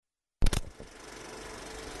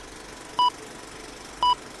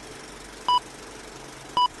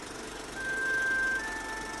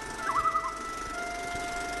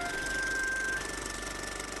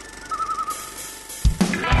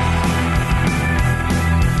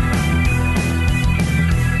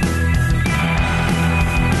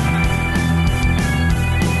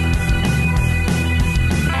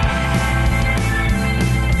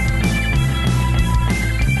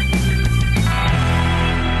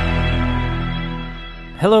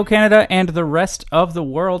Hello, Canada and the rest of the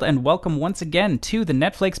world, and welcome once again to the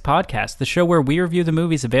Netflix Podcast, the show where we review the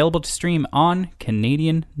movies available to stream on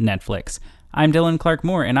Canadian Netflix. I'm Dylan Clark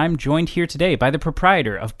Moore, and I'm joined here today by the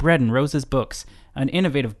proprietor of Bread and Roses Books, an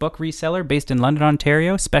innovative book reseller based in London,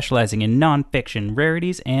 Ontario, specializing in non-fiction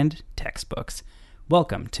rarities and textbooks.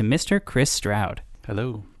 Welcome to Mr. Chris Stroud.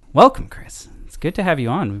 Hello. Welcome, Chris. It's good to have you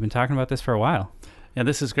on. We've been talking about this for a while. Yeah,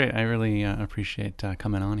 this is great. I really appreciate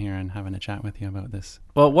coming on here and having a chat with you about this.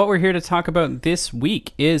 Well, what we're here to talk about this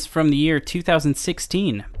week is from the year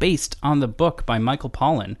 2016, based on the book by Michael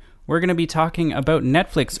Pollan. We're going to be talking about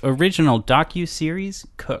Netflix original docu-series,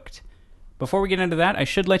 Cooked. Before we get into that, I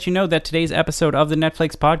should let you know that today's episode of the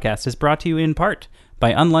Netflix Podcast is brought to you in part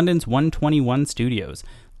by UnLondon's 121 Studios,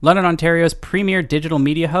 London, Ontario's premier digital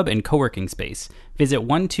media hub and co-working space. Visit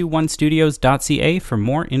 121studios.ca for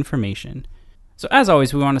more information. So as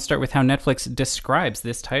always, we want to start with how Netflix describes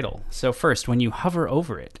this title. So first, when you hover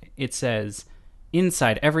over it, it says,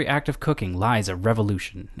 "Inside every act of cooking lies a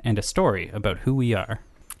revolution and a story about who we are."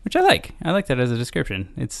 Which I like. I like that as a description.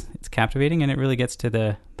 It's captivating, and it really gets to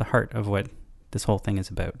the heart of what this whole thing is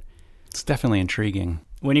about. It's definitely intriguing.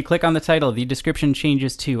 When you click on the title, the description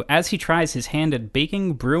changes to, "As he tries his hand at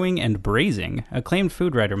baking, brewing, and braising, acclaimed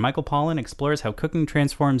food writer Michael Pollan explores how cooking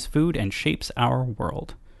transforms food and shapes our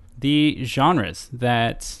world." The genres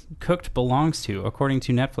that Cooked belongs to, according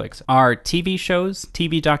to Netflix, are TV shows,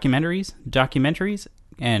 TV documentaries,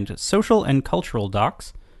 and social and cultural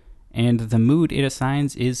docs, and the mood it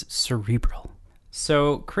assigns is cerebral.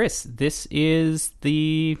 So, Chris, this is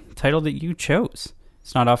the title that you chose.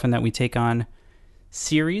 It's not often that we take on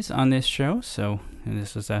series on this show, so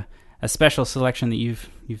this was a special selection that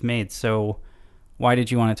you've made. So, why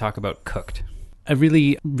did you want to talk about Cooked? I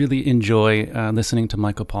really enjoy listening to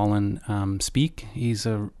Michael Pollan speak. He's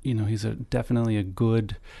definitely a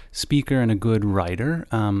good speaker and a good writer.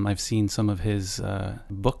 I've seen some of his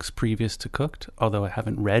books previous to Cooked, although I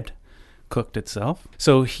haven't read Cooked itself.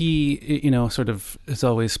 So he, sort of has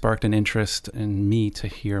always sparked an interest in me to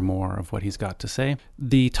hear more of what he's got to say.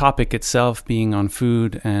 The topic itself being on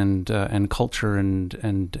food and culture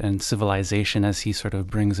and civilization as he sort of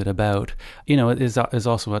brings it about, is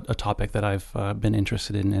also a topic that I've been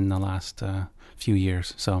interested in the last few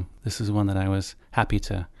years. So this is one that I was happy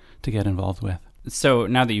to get involved with. So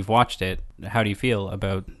now that you've watched it, how do you feel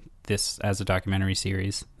about this as a documentary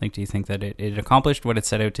series? Like, do you think that it accomplished what it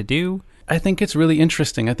set out to do? I think it's really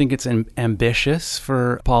interesting. I think it's ambitious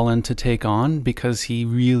for Pollan to take on because he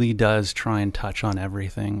really does try and touch on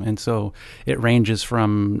everything. And so it ranges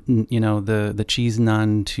from, the cheese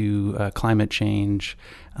nun to climate change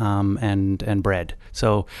and bread.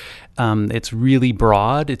 So it's really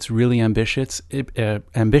broad, it's really ambitious,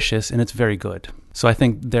 and it's very good. So I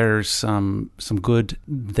think there's some good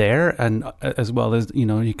there, and as well as,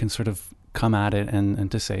 you can sort of come at it and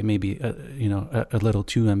to say maybe, a little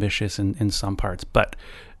too ambitious in some parts. But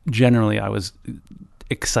generally I was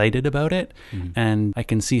excited about it, and I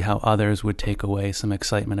can see how others would take away some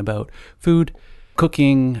excitement about food,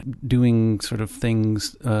 cooking, doing sort of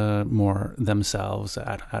things more themselves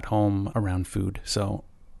at home around food. So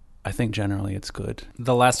I think generally it's good.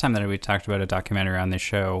 The last time that we talked about a documentary on this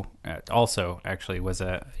show also actually was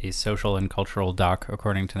a social and cultural doc,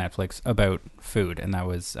 according to Netflix, about food. And that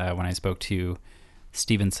was when I spoke to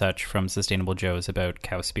Stephen Szucs from SustainableJoes about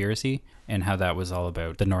Cowspiracy and how that was all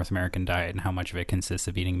about the North American diet and how much of it consists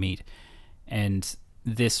of eating meat. And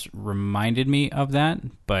this reminded me of that,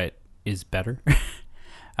 but is better.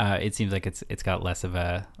 It seems like it's got less of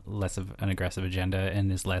an aggressive agenda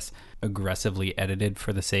and is less aggressively edited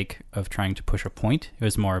for the sake of trying to push a point. It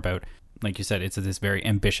was more about, like you said, it's this very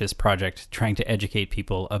ambitious project trying to educate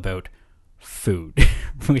people about food,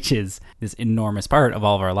 which is this enormous part of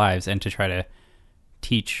all of our lives, and to try to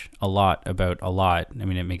teach a lot about a lot. I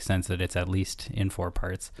mean, it makes sense that it's at least in 4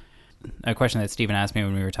 parts. A question that Stephen asked me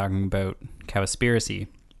when we were talking about Cowspiracy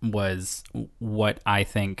was what I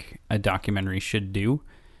think a documentary should do.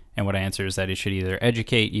 And what I answer is that it should either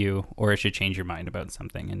educate you or it should change your mind about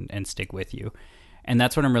something and stick with you. And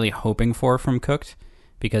that's what I'm really hoping for from Cooked,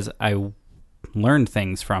 because I learned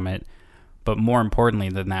things from it. But more importantly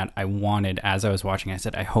than that, I wanted, as I was watching, I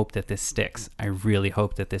said, I hope that this sticks. I really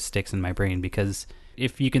hope that this sticks in my brain, because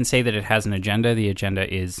if you can say that it has an agenda, the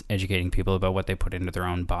agenda is educating people about what they put into their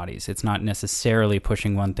own bodies. It's not necessarily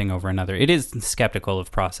pushing one thing over another. It is skeptical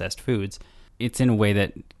of processed foods. It's in a way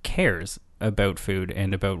that cares about food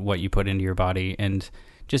and about what you put into your body, and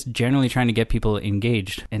just generally trying to get people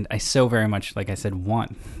engaged. And I so very much, like I said,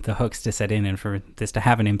 want the hooks to set in and for this to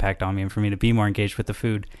have an impact on me and for me to be more engaged with the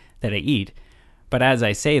food that I eat. But as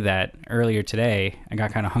I say that, earlier today, I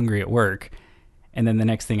got kind of hungry at work, And then the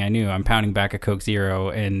next thing I knew, I'm pounding back a Coke Zero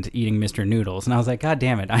and eating Mr. Noodles. And I was like, God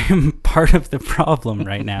damn it, I am part of the problem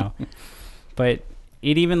right now. But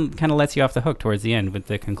it even kind of lets you off the hook towards the end with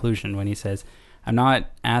the conclusion when he says, I'm not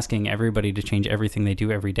asking everybody to change everything they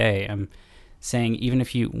do every day. I'm saying even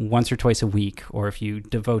if you once or twice a week, or if you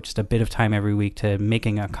devote just a bit of time every week to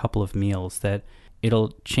making a couple of meals, that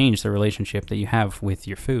it'll change the relationship that you have with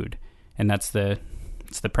your food. And it's the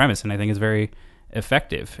premise, and I think it's very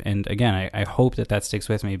effective. And again, I hope that sticks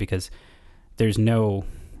with me, because there's no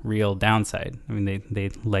real downside. I mean, they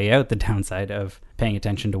lay out the downside of paying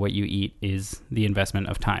attention to what you eat is the investment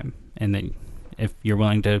of time. And then if you're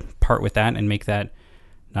willing to part with that and make that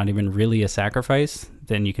not even really a sacrifice,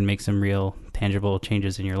 then you can make some real tangible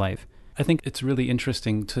changes in your life. I think it's really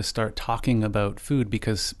interesting to start talking about food,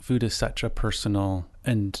 because food is such a personal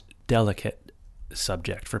and delicate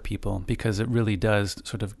subject for people, because it really does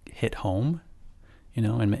sort of hit home,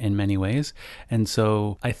 in many ways. And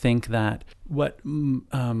so I think that what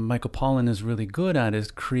Michael Pollan is really good at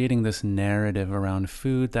is creating this narrative around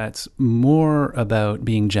food that's more about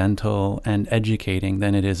being gentle and educating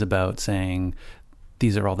than it is about saying,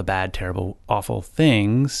 these are all the bad, terrible, awful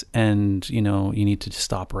things, and, you need to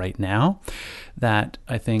stop right now. That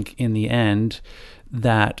I think in the end,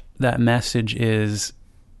 that message is,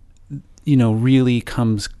 really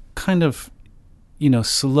comes kind of,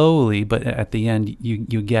 slowly, but at the end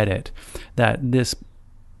you get it, that this,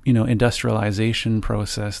 industrialization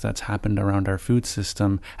process that's happened around our food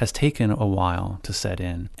system has taken a while to set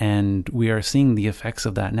in. And we are seeing the effects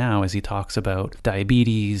of that now, as he talks about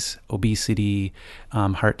diabetes, obesity,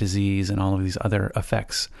 heart disease, and all of these other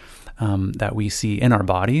effects that we see in our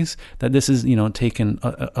bodies, that this is, taken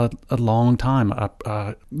a long time,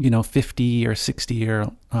 50 or 60 year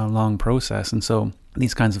long process. And so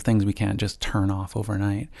these kinds of things we can't just turn off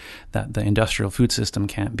overnight, that the industrial food system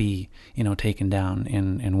can't be, taken down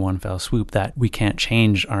in one fell swoop, that we can't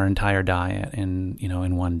change our entire diet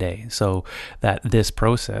in one day. So that this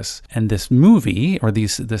process and this movie, or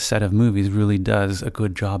this set of movies, really does a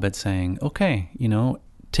good job at saying, okay,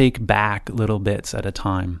 take back little bits at a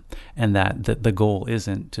time, and that the goal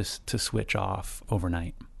isn't just to switch off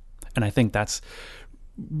overnight. And I think that's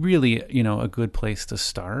really, a good place to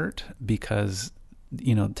start, because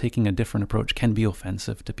taking a different approach can be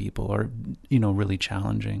offensive to people, or, really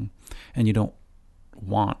challenging. And you don't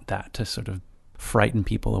want that to sort of frighten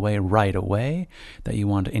people away right away, that you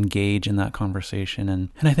want to engage in that conversation. And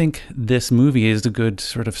I think this movie is a good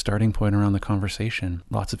sort of starting point around the conversation.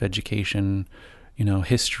 Lots of education,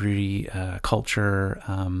 history, culture,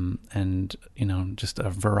 and, just a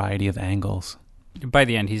variety of angles. By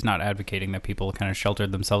the end, he's not advocating that people kind of shelter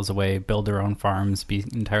themselves away, build their own farms, be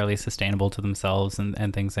entirely sustainable to themselves,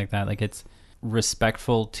 and things like that. Like, it's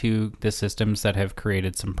respectful to the systems that have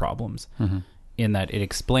created some problems, in that it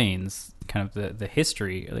explains kind of the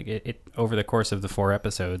history. Like, it over the course of the 4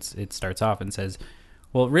 episodes, it starts off and says,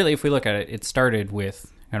 well, really, if we look at it, it started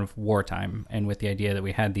with kind of wartime, and with the idea that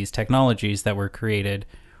we had these technologies that were created,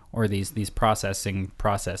 or these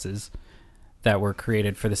processes that were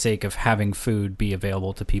created for the sake of having food be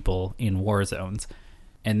available to people in war zones.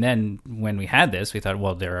 And then when we had this, we thought,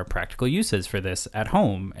 well, there are practical uses for this at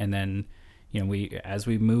home. And then, as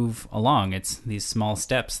we move along, it's these small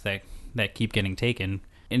steps that keep getting taken.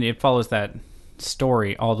 And it follows that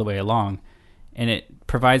story all the way along. And it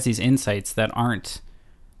provides these insights that aren't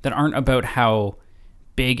about how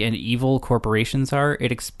big and evil corporations are.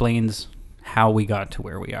 It explains how we got to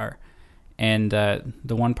where we are. And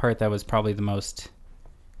the one part that was probably the most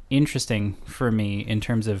interesting for me in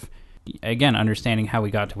terms of, again, understanding how we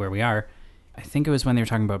got to where we are, I think it was when they were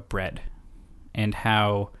talking about bread, and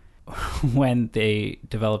how when they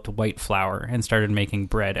developed white flour and started making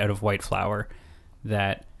bread out of white flour,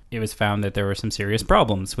 that it was found that there were some serious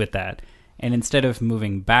problems with that. And instead of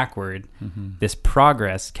moving backward, this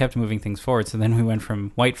progress kept moving things forward. So then we went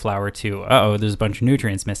from white flour to, there's a bunch of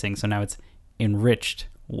nutrients missing. So now it's enriched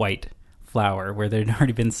white flour, where there'd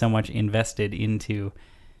already been so much invested into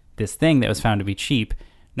this thing that was found to be cheap.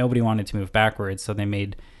 Nobody wanted to move backwards, so they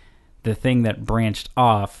made the thing that branched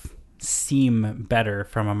off seem better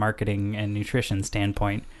from a marketing and nutrition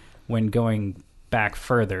standpoint, when going back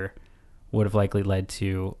further would have likely led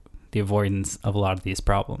to the avoidance of a lot of these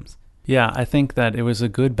problems. Yeah, I think that it was a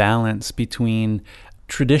good balance between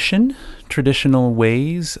traditional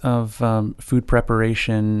ways of food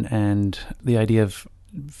preparation, and the idea of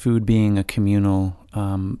food being a communal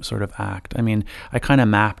sort of act. I mean, I kind of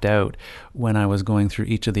mapped out when I was going through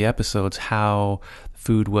each of the episodes how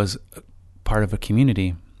food was part of a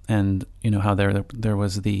community, and how there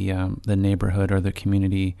was the neighborhood or the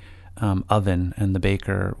community oven, and the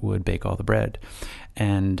baker would bake all the bread,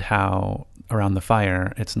 and how around the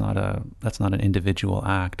fire, that's not an individual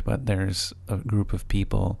act, but there's a group of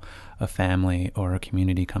people, a family or a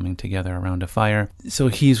community coming together around a fire. So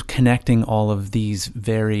he's connecting all of these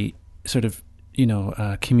very sort of,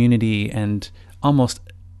 community and almost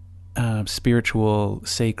spiritual,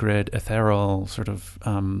 sacred, ethereal sort of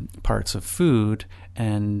parts of food,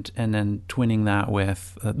 and then twinning that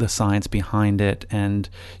with the science behind it. And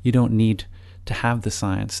you don't need to have the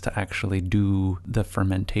science to actually do the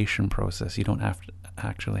fermentation process. You don't have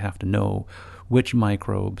to know which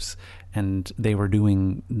microbes, and they were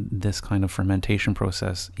doing this kind of fermentation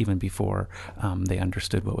process even before they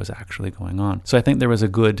understood what was actually going on. So I think there was a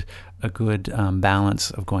good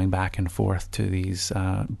balance of going back and forth to these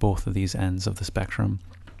both of these ends of the spectrum.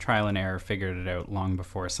 Trial and error figured it out long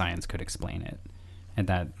before science could explain it. And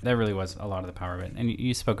that really was a lot of the power of it. And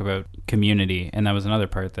you spoke about community, and that was another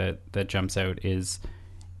part that jumps out, is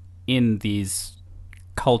in these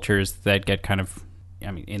cultures that get kind of,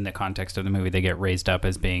 in the context of the movie, they get raised up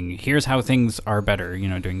as being, here's how things are better,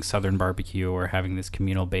 doing Southern barbecue or having this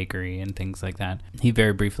communal bakery and things like that. He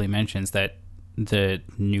very briefly mentions that the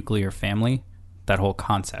nuclear family, that whole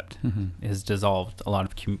concept, has dissolved a lot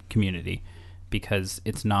of community, because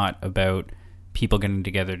it's not about people getting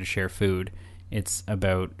together to share food. It's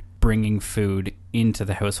about bringing food into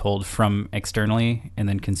the household from externally and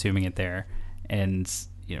then consuming it there, and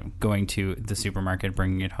going to the supermarket,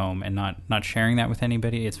 bringing it home, and not sharing that with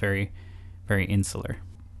anybody. It's very, very insular.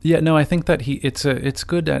 Yeah, no, I think that it's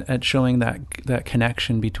good at showing that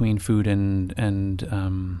connection between food and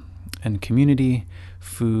community,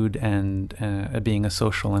 food and being a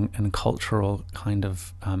social and cultural kind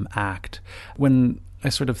of act. When I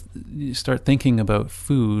sort of start thinking about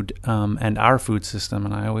food and our food system,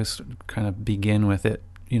 and I always kind of begin with it,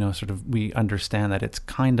 we understand that it's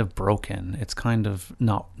kind of broken. It's kind of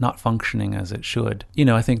not functioning as it should.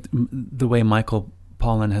 I think the way Michael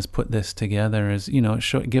Pollan has put this together is,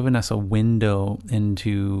 given us a window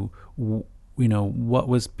into, what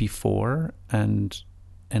was before, and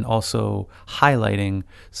also highlighting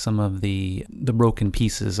some of the broken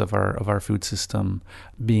pieces of our food system,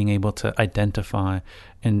 being able to identify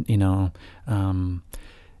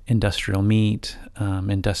industrial meat,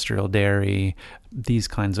 industrial dairy, these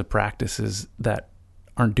kinds of practices that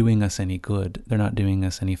aren't doing us any good. They're not doing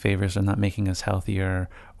us any favors. They're not making us healthier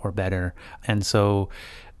or better. And so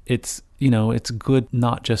it's good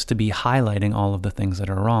not just to be highlighting all of the things that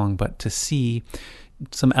are wrong, but to see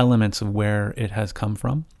some elements of where it has come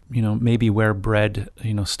from. Maybe where bread,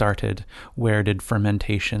 started, where did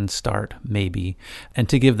fermentation start, maybe, and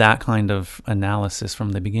to give that kind of analysis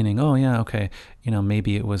from the beginning. Oh yeah, okay,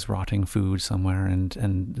 maybe it was rotting food somewhere,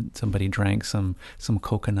 and somebody drank some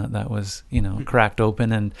coconut that was, cracked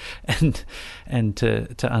open, and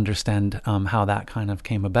to understand how that kind of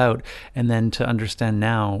came about, and then to understand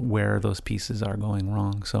now where those pieces are going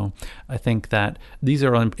wrong. So I think that these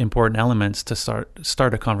are important elements to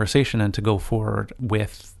start a conversation and to go forward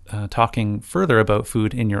with talking further about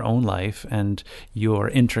food in your own life and your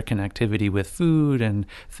interconnectivity with food and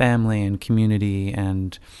family and community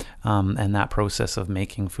and that process of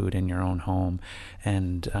making food in your own home.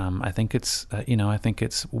 And I think it's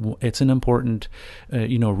an important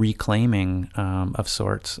reclaiming of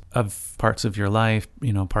sorts of parts of your life,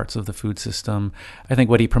 parts of the food system. I think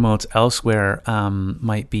what he promotes elsewhere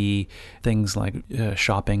might be things like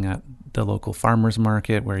shopping at the local farmers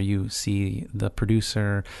market, where you see the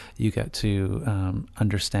producer, you get to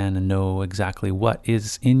understand and know exactly what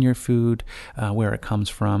is in your food, where it comes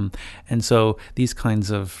from. And so these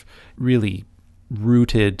kinds of really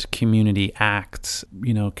rooted community acts,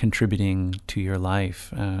 contributing to your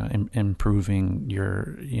life, improving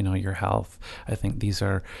your health. I think these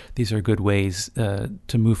are good ways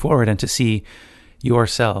to move forward and to see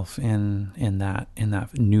yourself in that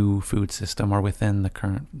new food system, or within the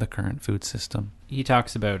current food system. He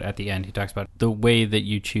talks about, at the end, the way that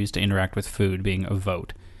you choose to interact with food being a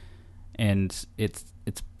vote. And it's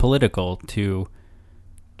political to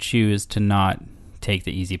choose to not take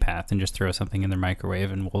the easy path and just throw something in the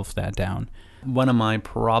microwave and wolf that down. One of my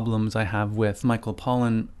problems I have with Michael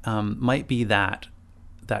Pollan might be that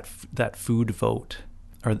food vote,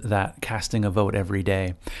 or that casting a vote every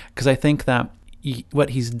day. Because I think that what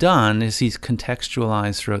he's done is he's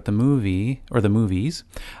contextualized throughout the movie, or the movies,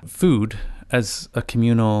 food as a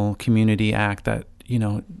community act that,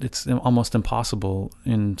 it's almost impossible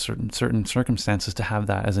in certain circumstances to have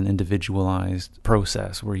that as an individualized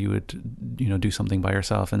process where you would, do something by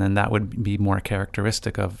yourself, and then that would be more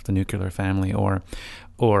characteristic of the nuclear family or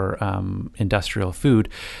industrial food.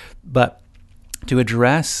 But to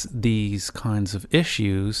address these kinds of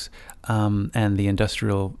issues and the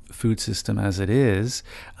industrial food system as it is,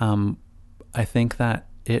 I think that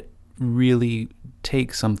it really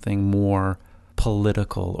takes something more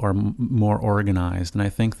political or more organized. And I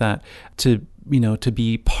think that to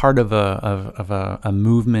be part of a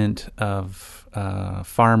movement of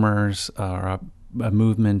farmers or a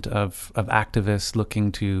movement of activists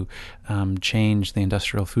looking to change the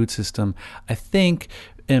industrial food system, I think,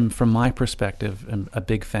 and from my perspective, I'm a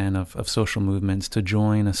big fan of social movements. To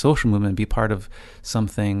join a social movement, be part of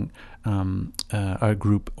something, a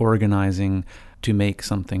group organizing to make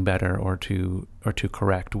something better or to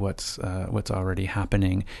correct what's already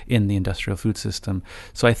happening in the industrial food system.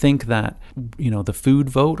 So I think that the food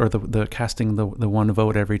vote, or the casting the one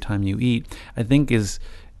vote every time you eat, I think is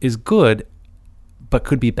good, but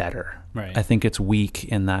could be better. Right. I think it's weak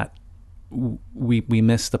in that we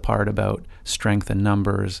miss the part about strength in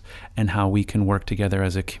numbers and how we can work together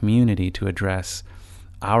as a community to address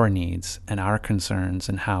our needs and our concerns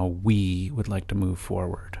and how we would like to move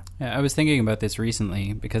forward. Yeah, I was thinking about this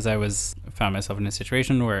recently because I found myself in a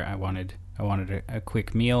situation where I wanted a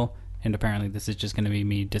quick meal, and apparently this is just going to be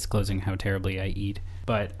me disclosing how terribly I eat.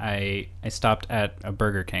 But I stopped at a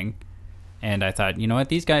Burger King, and I thought, you know what,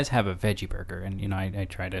 these guys have a veggie burger, and I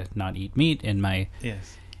try to not eat meat in my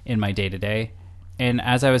day-to-day. And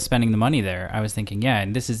as I was spending the money there, I was thinking, yeah,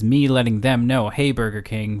 and this is me letting them know, hey, Burger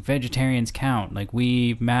King, vegetarians count, like,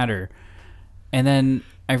 we matter. And then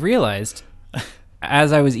I realized,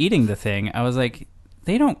 as I was eating the thing, I was like,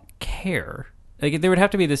 they don't care. Like, there would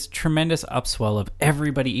have to be this tremendous upswell of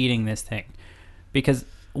everybody eating this thing. Because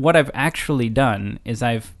what I've actually done is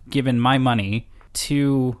I've given my money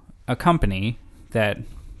to a company that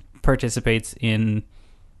participates in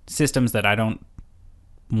systems that I don't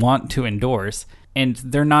want to endorse, and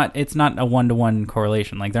it's not a one-to-one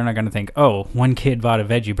correlation. Like, they're not going to think, oh, one kid bought a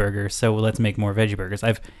veggie burger, so let's make more veggie burgers.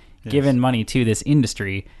 I've given money to this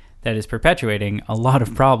industry that is perpetuating a lot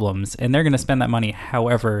of problems, and they're going to spend that money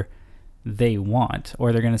however they want,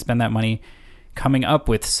 or they're going to spend that money coming up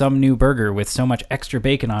with some new burger with so much extra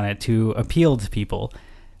bacon on it to appeal to people.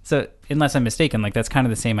 So unless I'm mistaken, like, that's kind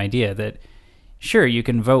of the same idea, that sure, you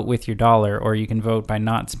can vote with your dollar, or you can vote by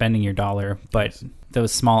not spending your dollar, but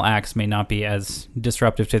those small acts may not be as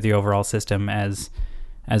disruptive to the overall system as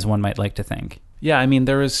one might like to think. Yeah, I mean,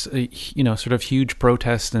 there was sort of huge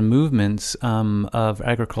protests and movements of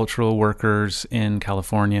agricultural workers in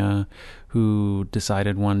California who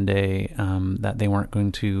decided one day that they weren't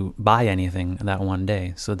going to buy anything that one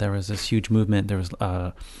day. So there was this huge movement. There was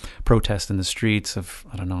a protest in the streets of,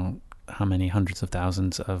 I don't know how many hundreds of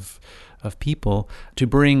thousands of people, to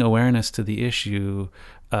bring awareness to the issue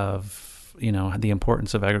of the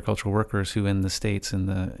importance of agricultural workers who in the States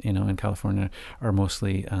in California are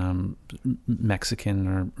mostly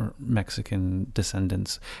Mexican or Mexican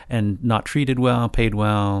descendants, and not treated well, paid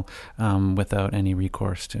well, without any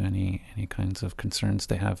recourse to any kinds of concerns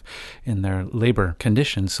they have in their labor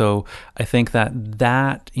conditions. So I think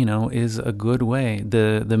that is a good way.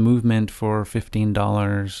 The movement for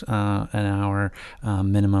 $15 an hour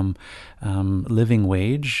minimum living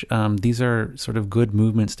wage, these are sort of good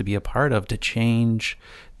movements to be a part of, to change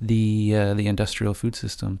the industrial food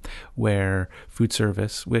system, where food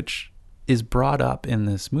service, which is brought up in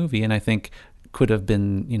this movie, and I think could have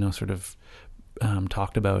been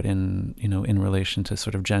talked about in relation to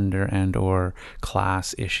sort of gender and or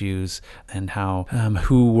class issues, and how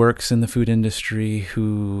who works in the food industry,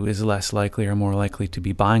 who is less likely or more likely to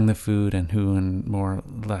be buying the food, and who and more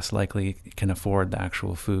less likely can afford the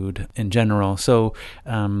actual food in general. So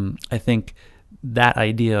I think that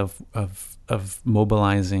idea of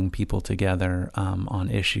mobilizing people together on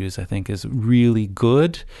issues, I think, is really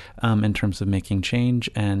good in terms of making change,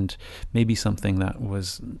 and maybe something that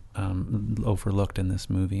was overlooked in this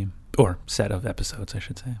movie, or set of episodes, I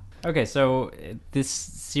should say. Okay, so this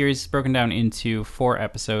series is broken down into 4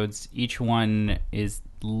 episodes. Each one is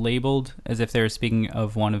labeled as if they're speaking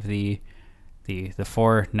of one of the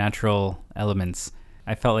 4 natural elements.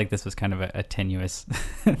 I felt like this was kind of a tenuous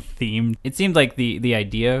theme. It seemed like the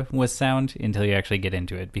idea was sound until you actually get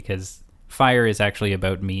into it, because fire is actually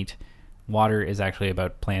about meat, water is actually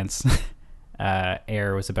about plants,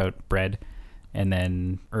 air was about bread, and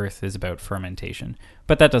then earth is about fermentation.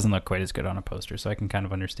 But that doesn't look quite as good on a poster, so I can kind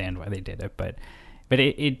of understand why they did it. But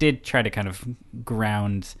it did try to kind of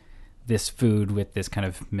ground this food with this kind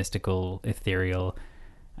of mystical, ethereal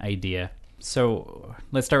idea. So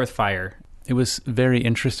let's start with fire. It was very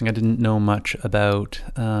interesting. I didn't know much about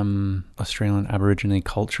Australian Aborigine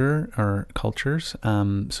culture or cultures.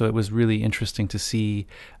 So it was really interesting to see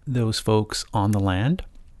those folks on the land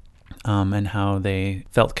and how they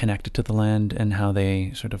felt connected to the land and how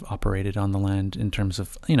they sort of operated on the land in terms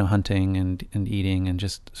of, hunting and eating and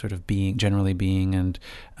just sort of generally being and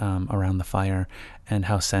around the fire, and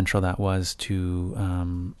how central that was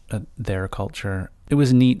to their culture. It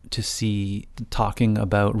was neat to see talking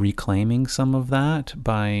about reclaiming some of that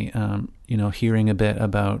by, hearing a bit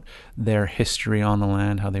about their history on the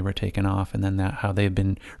land, how they were taken off, and then how they've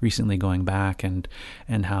been recently going back, and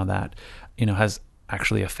how that, has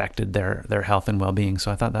actually affected their health and well-being. So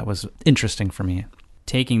I thought that was interesting for me.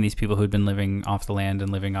 Taking these people who'd been living off the land and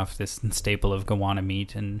living off this staple of goanna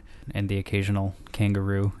meat and the occasional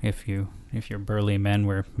kangaroo, if your burly men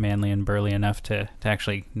were manly and burly enough to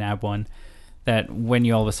actually nab one, that when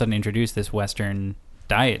you all of a sudden introduce this Western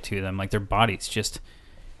diet to them, like their bodies just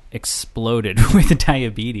exploded with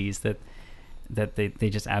diabetes, that they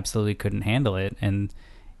just absolutely couldn't handle it. And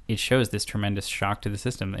it shows this tremendous shock to the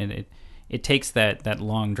system. And it takes that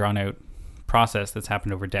long drawn out process that's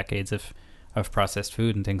happened over decades of processed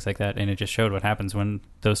food and things like that. And it just showed what happens when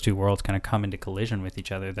those two worlds kind of come into collision with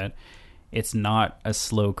each other, that it's not a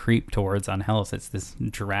slow creep towards unhealth. It's this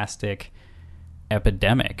drastic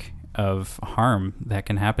epidemic of harm that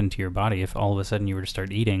can happen to your body if all of a sudden you were to start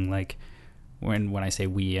eating like when I say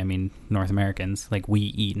we, I mean North Americans, like we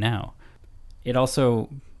eat now. It also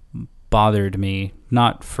bothered me,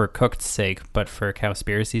 not for Cooked's sake, but for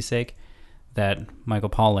Cowspiracy's sake, that Michael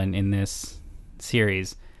Pollan in this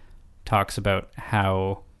series talks about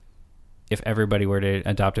how if everybody were to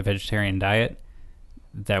adopt a vegetarian diet,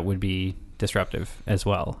 that would be disruptive as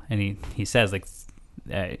well. And he says, like,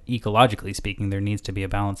 ecologically speaking, there needs to be a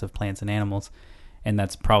balance of plants and animals, and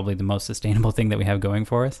that's probably the most sustainable thing that we have going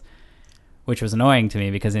for us, which was annoying to me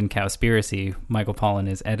because in Cowspiracy, Michael Pollan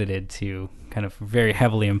is edited to kind of very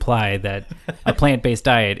heavily imply that a plant-based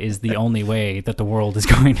diet is the only way that the world is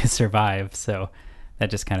going to survive. So that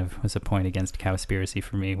just kind of was a point against Cowspiracy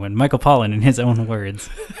for me when Michael Pollan, in his own words,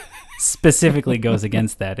 specifically goes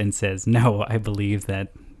against that and says, no, I believe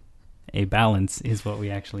that a balance is what we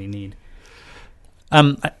actually need.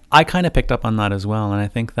 I kind of picked up on that as well, and I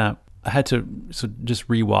think that I had to just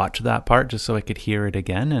rewatch that part just so I could hear it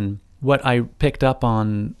again. And what I picked up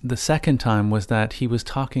on the second time was that he was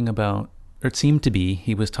talking about, or it seemed to be,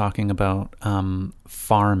 he was talking about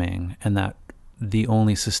farming, and that the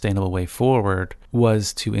only sustainable way forward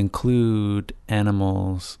was to include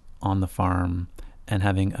animals on the farm and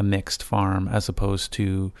having a mixed farm, as opposed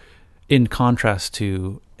to, in contrast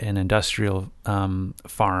to an industrial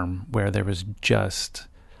farm where there was just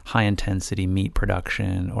high intensity meat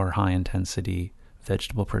production or high intensity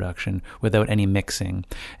vegetable production without any mixing,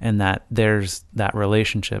 and that there's that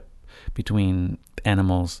relationship between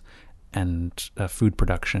animals and food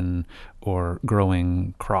production or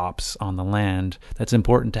growing crops on the land that's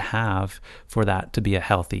important to have for that to be a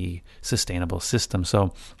healthy, sustainable system.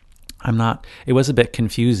 So it was a bit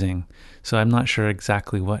confusing, so I'm not sure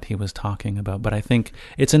exactly what he was talking about, but I think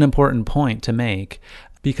it's an important point to make,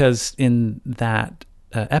 because in that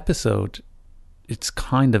episode, it's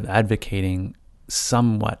kind of advocating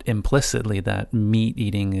somewhat implicitly that meat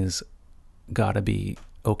eating is got to be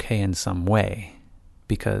okay in some way,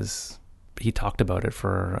 because he talked about it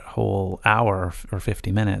for a whole hour or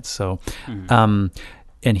 50 minutes. So, and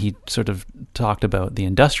he sort of talked about the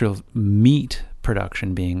industrial meat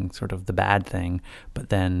production being sort of the bad thing, but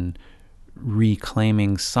then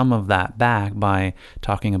reclaiming some of that back by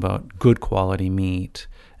talking about good quality meat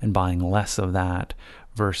and buying less of that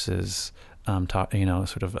versus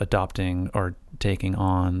sort of adopting or taking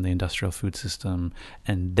on the industrial food system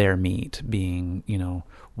and their meat being,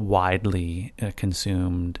 widely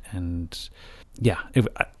consumed. And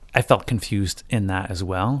I felt confused in that as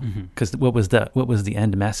well, because what was the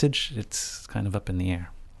end message? It's kind of up in the air.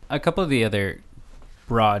 A couple of the other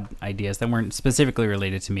broad ideas that weren't specifically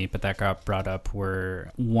related to meat, but that got brought up,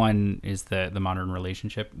 were, one is the modern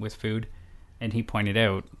relationship with food. And he pointed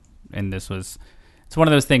out, and it's one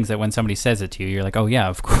of those things that when somebody says it to you, you're like, oh yeah,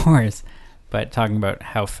 of course. But talking about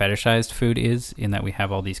how fetishized food is, in that we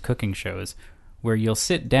have all these cooking shows where you'll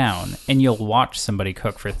sit down and you'll watch somebody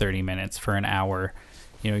cook for 30 minutes, for an hour.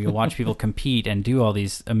 You'll watch people compete and do all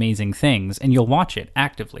these amazing things, and you'll watch it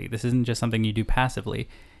actively. This isn't just something you do passively,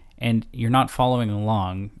 and you're not following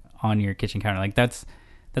along on your kitchen counter. Like that's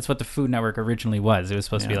what the Food Network originally was. It was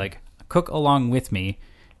supposed to be like, cook along with me,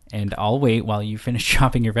 and I'll wait while you finish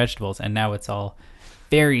chopping your vegetables. And now it's all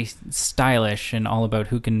very stylish and all about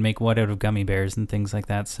who can make what out of gummy bears and things like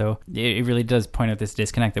that. So it really does point out this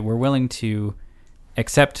disconnect, that we're willing to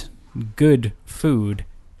accept good food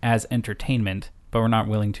as entertainment, but we're not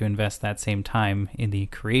willing to invest that same time in the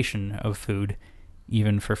creation of food,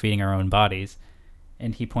 even for feeding our own bodies.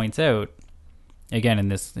 And he points out, again, in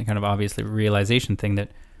this kind of obviously realization thing,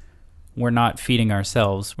 that we're not feeding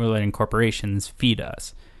ourselves, we're letting corporations feed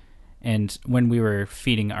us. And when we were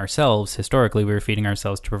feeding ourselves, historically, we were feeding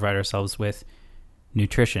ourselves to provide ourselves with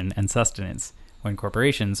nutrition and sustenance. When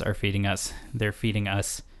corporations are feeding us, they're feeding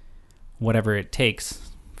us whatever it takes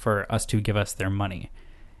for us to give us their money.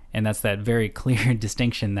 And that's that very clear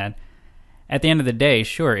distinction that at the end of the day,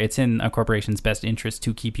 sure, it's in a corporation's best interest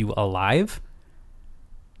to keep you alive.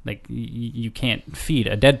 Like, you can't feed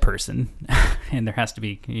a dead person, and there has to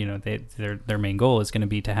be, their main goal is going to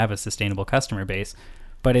be to have a sustainable customer base,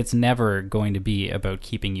 but it's never going to be about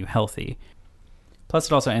keeping you healthy. Plus,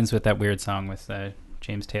 it also ends with that weird song with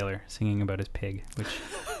James Taylor singing about his pig, which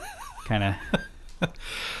kind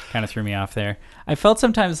of threw me off there. I felt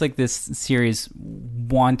sometimes like this series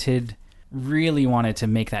really wanted to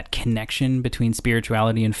make that connection between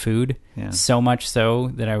spirituality and food, so much so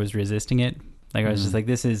that I was resisting it. Like, I was just like,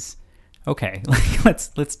 this is okay. Like,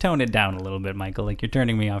 let's tone it down a little bit, Michael. Like, you're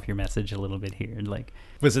turning me off your message a little bit here. Like,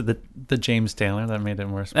 was it the James Taylor that made it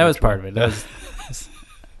more spiritual? That was part of it. That was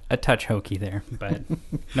a touch hokey there, but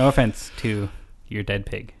no offense to your dead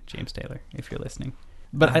pig, James Taylor, if you're listening.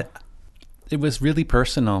 But it was really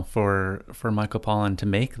personal for Michael Pollan to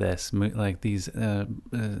make this, like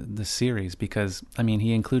this series, because I mean,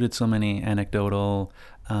 he included so many anecdotal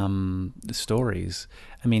stories.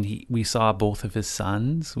 I mean, we saw both of his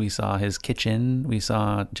sons, we saw his kitchen, we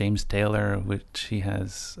saw James Taylor, which he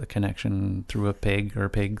has a connection through a pig or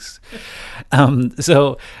pigs.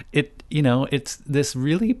 So it's this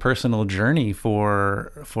really personal journey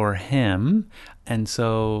for him, and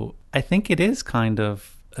so I think it is kind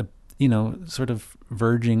of sort of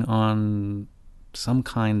verging on some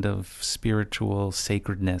kind of spiritual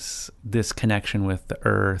sacredness, this connection with the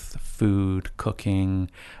earth, food,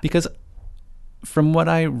 cooking. Because from what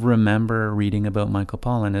I remember reading about Michael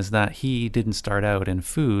Pollan is that he didn't start out in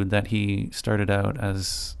food, that he started out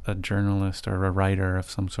as a journalist or a writer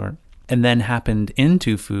of some sort, and then happened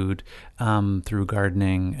into food through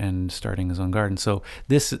gardening and starting his own garden. So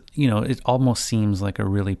this, it almost seems like a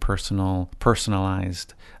really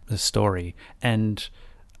personalized story. And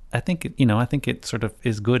I think it sort of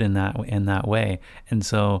is good in that way. And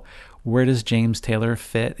so, where does James Taylor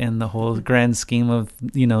fit in the whole grand scheme of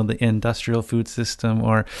the industrial food system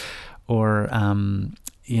or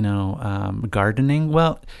gardening?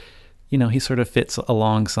 Well, he sort of fits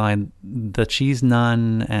alongside the cheese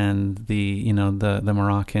nun and the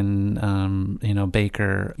Moroccan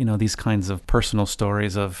baker. These kinds of personal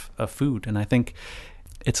stories of food, and I think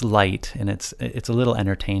it's light and it's a little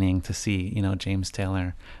entertaining to see James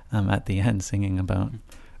Taylor at the end singing about,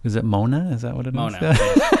 is it Mona? Is that what it Mona, is?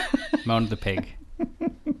 Mona. Mona the pig.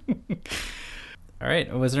 All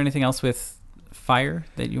right. Was there anything else with fire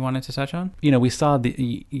that you wanted to touch on? We saw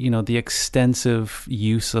the extensive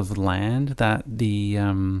use of land that the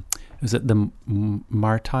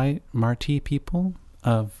Marti people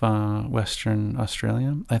of Western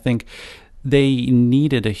Australia. I think they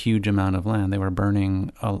needed a huge amount of land. They were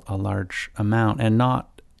burning a large amount, and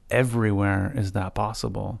not everywhere is that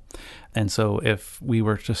possible. And so if we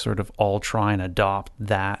were to sort of all try and adopt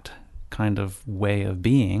that kind of way of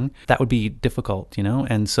being, that would be difficult,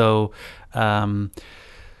 And so,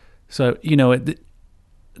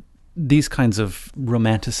 these kinds of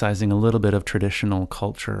romanticizing a little bit of traditional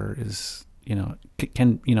culture is,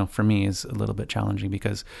 for me is a little bit challenging,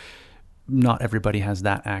 because not everybody has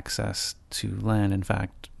that access to land. In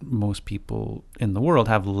fact, most people in the world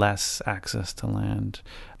have less access to land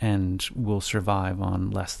and will survive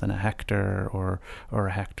on less than a hectare or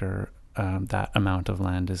a hectare. That amount of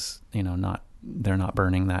land is, they're not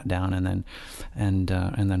burning that down and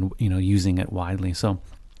then using it widely. So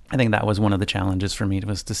I think that was one of the challenges for me,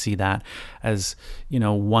 was to see that as,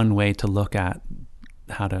 one way to look at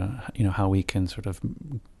how we can sort of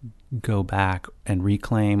go back and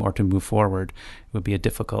reclaim or to move forward. It would be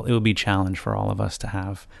a challenge for all of us to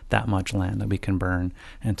have that much land that we can burn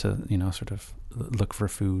and to, sort of look for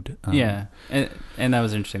food. Yeah. And that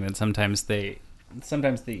was interesting that sometimes the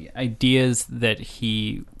ideas that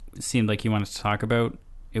he seemed like he wanted to talk about,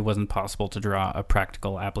 it wasn't possible to draw a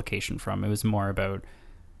practical application from. It was more about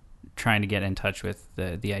trying to get in touch with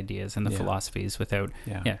the ideas and the philosophies without,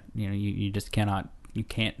 you just you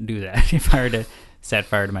can't do that. If I were to set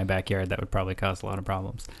fire to my backyard, that would probably cause a lot of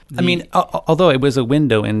problems. I mean, although it was a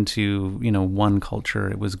window into, one culture,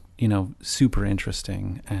 it was, super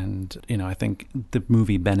interesting. And, I think the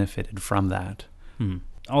movie benefited from that.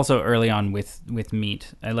 Also, early on with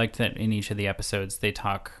meat, I liked that in each of the episodes, they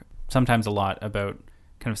talk sometimes a lot about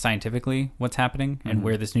kind of scientifically what's happening and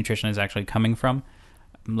where this nutrition is actually coming from.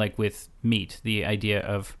 like with meat, the idea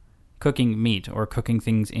of cooking meat or cooking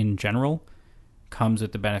things in general comes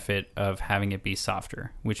with the benefit of having it be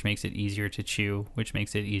softer, which makes it easier to chew, which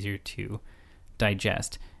makes it easier to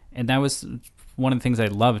digest. And that was one of the things I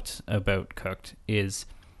loved about Cooked, is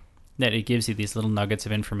that it gives you these little nuggets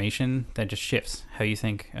of information that just shifts how you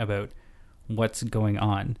think about what's going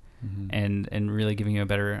on, and really giving you a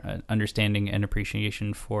better understanding and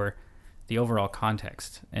appreciation for the overall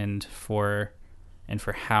context and for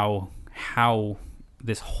how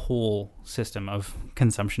this whole system of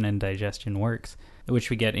consumption and digestion works, which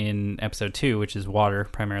we get in episode 2, which is water,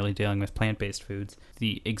 primarily dealing with plant-based foods.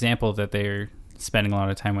 The example that they're spending a lot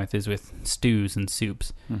of time with is with stews and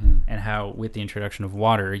soups, and how with the introduction of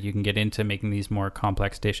water, you can get into making these more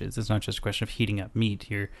complex dishes. It's not just a question of heating up meat.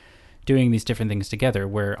 You're doing these different things together,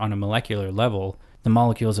 where on a molecular level, the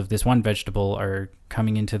molecules of this one vegetable are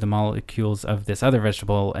coming into the molecules of this other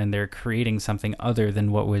vegetable, and they're creating something other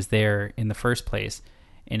than what was there in the first place.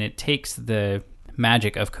 And it takes the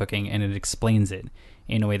magic of cooking and it explains it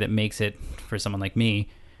in a way that makes it, for someone like me,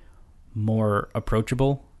 more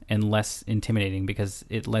approachable and less intimidating, because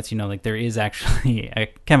it lets you know, like, there is actually a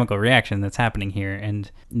chemical reaction that's happening here,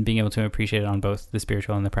 and being able to appreciate it on both the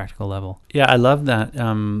spiritual and the practical level. Yeah, I love that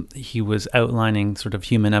he was outlining sort of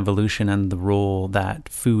human evolution and the role that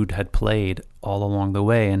food had played all along the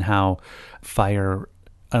way, and how fire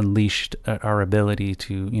unleashed our ability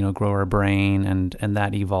to, grow our brain, and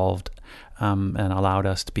that evolved and allowed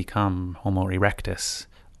us to become Homo erectus,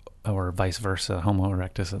 or vice versa, Homo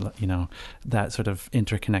erectus, that sort of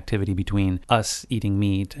interconnectivity between us eating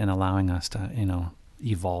meat and allowing us to,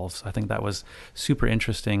 evolve. So I think that was super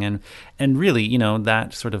interesting. And really,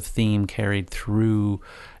 that sort of theme carried through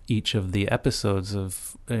each of the episodes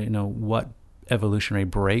of, what evolutionary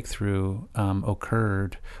breakthrough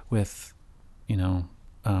occurred with,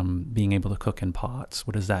 being able to cook in pots.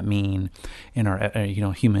 What does that mean in our,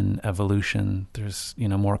 human evolution? There's,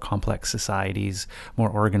 more complex societies, more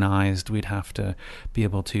organized. We'd have to be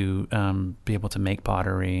able to make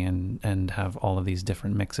pottery and have all of these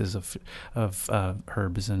different mixes of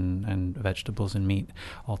herbs and vegetables and meat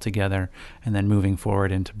all together. And then moving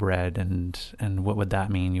forward into bread, and what would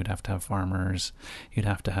that mean? You'd have to have farmers. You'd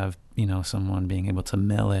have to have, someone being able to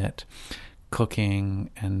mill it, cooking,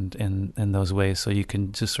 and in those ways. So you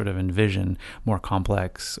can just sort of envision more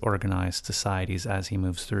complex, organized societies as he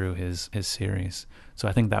moves through his series. So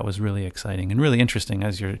I think that was really exciting and really interesting,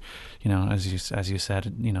 as you're, as you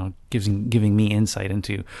said, giving me insight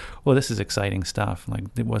into, well, this is exciting stuff. Like,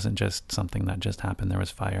 it wasn't just something that just happened. There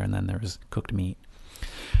was fire, and then there was cooked meat.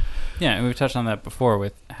 Yeah, and we've touched on that before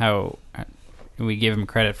with how we give him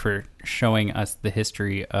credit for showing us the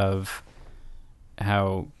history of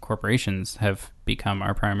how corporations have become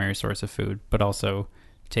our primary source of food, but also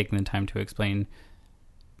taking the time to explain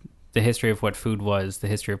the history of what food was, the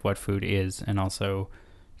history of what food is, and also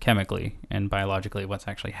chemically and biologically what's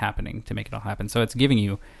actually happening to make it all happen. So it's giving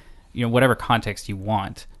you, whatever context you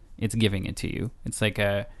want, it's giving it to you. It's like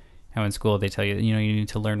how in school they tell you, you need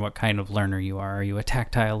to learn what kind of learner you are. Are you a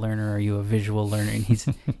tactile learner? Are you a visual learner? And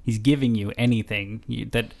he's giving you anything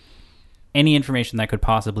that any information that could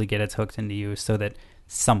possibly get its hooked into you, so that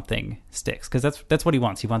something sticks. Because that's what he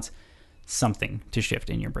wants. He wants something to shift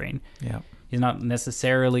in your brain. Yeah. He's not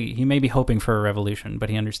necessarily, he may be hoping for a revolution, but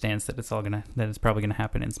he understands that it's probably gonna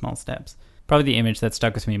happen in small steps. Probably the image that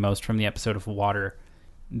stuck with me most from the episode of Water.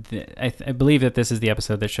 I believe that this is the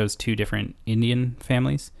episode that shows 2 different Indian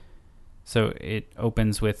families. So it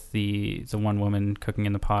opens with the one woman cooking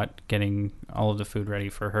in the pot, getting all of the food ready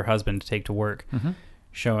for her husband to take to work.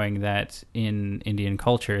 Showing that in Indian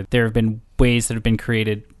culture, there have been ways that have been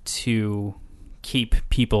created to keep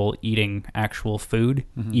people eating actual food,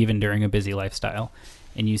 even during a busy lifestyle.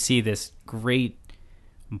 And you see this great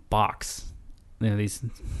box, these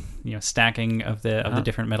stacking of the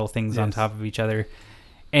different metal things on top of each other.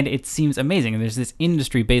 And it seems amazing. And there's this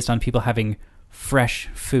industry based on people having fresh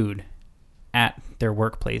food at their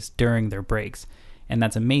workplace during their breaks. And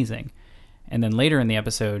that's amazing. And then later in the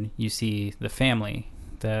episode, you see the family,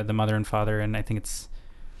 the mother and father, and I think it's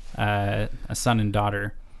a son and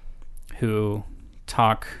daughter, who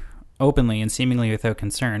talk openly and seemingly without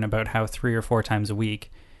concern about how 3 or 4 times a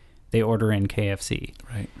week they order in KFC.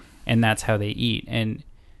 Right. And that's how they eat. And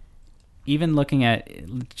even looking at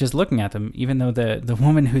them, even though the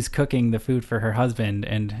woman who's cooking the food for her husband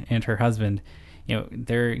and her husband,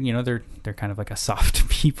 they're kind of like a soft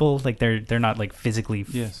people. Like they're not like physically,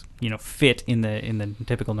 fit in the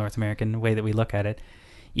typical North American way that we look at it.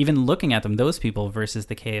 Even looking at them, those people versus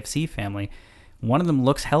the KFC family, one of them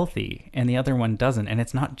looks healthy and the other one doesn't. And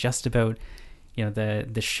it's not just about,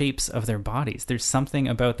 the shapes of their bodies. There's something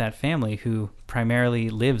about that family who primarily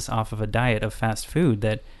lives off of a diet of fast food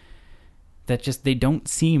that just, they don't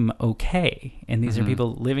seem okay. And these are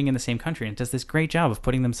people living in the same country, and it does this great job of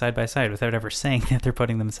putting them side by side without ever saying that they're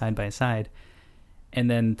putting them side by side. And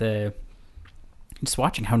then just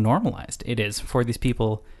watching how normalized it is for these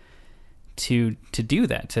people to do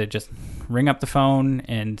that, to just ring up the phone,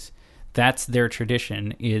 and that's their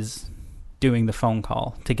tradition, is doing the phone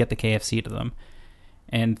call to get the KFC to them.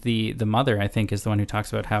 And the mother, I think, is the one who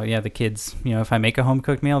talks about how, the kids, if I make a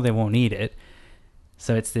home-cooked meal, they won't eat it.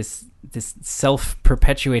 So it's this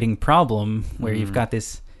self-perpetuating problem where you've got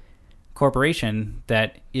this corporation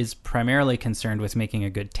that is primarily concerned with making a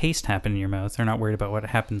good taste happen in your mouth. They're not worried about what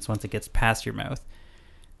happens once it gets past your mouth.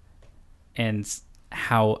 And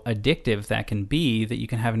how addictive that can be, that you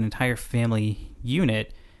can have an entire family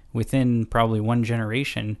unit within probably one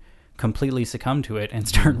generation completely succumb to it and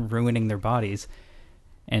start ruining their bodies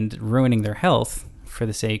and ruining their health for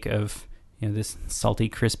the sake of this salty,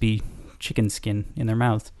 crispy chicken skin in their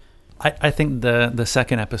mouth. I think the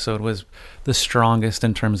second episode was the strongest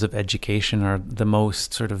in terms of education, or the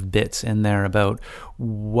most sort of bits in there about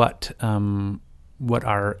what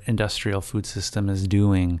our industrial food system is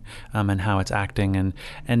doing, and how it's acting,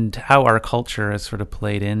 and how our culture has sort of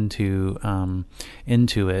played into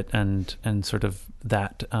it, and sort of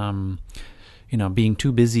that being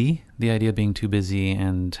too busy, the idea of being too busy,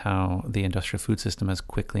 and how the industrial food system has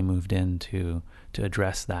quickly moved in to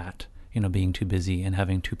address that, being too busy and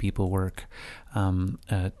having two people work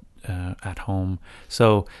at home.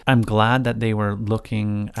 So I'm glad that they were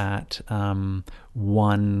looking at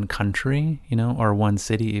one country, or one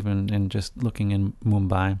city even, and just looking in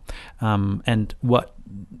Mumbai, and what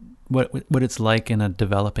it's like in a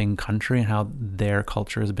developing country, and how their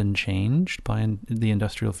culture has been changed by the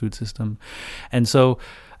industrial food system. And so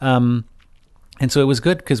it was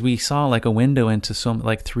good, because we saw like a window into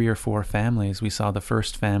like 3 or 4 families. We saw the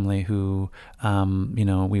first family who,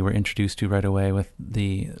 we were introduced to right away, with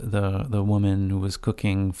the woman who was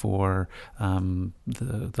cooking for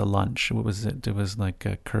the lunch. What was it? It was like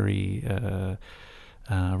a curry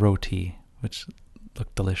roti, which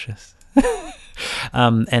looked delicious.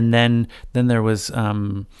 And then there was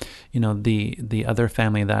the other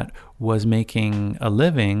family that was making a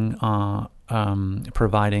living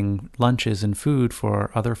providing lunches and food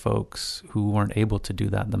for other folks who weren't able to do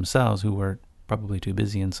that themselves, who were probably too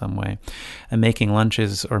busy in some way, and making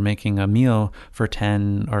lunches or making a meal for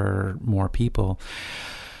 10 or more people.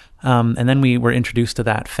 And then we were introduced to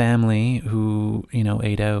that family who,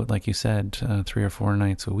 ate out, like you said, 3 or 4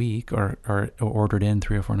 nights a week, or ordered in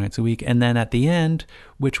 3 or 4 nights a week. And then at the end,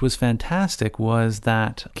 which was fantastic, was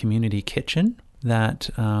that community kitchen that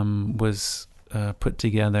was put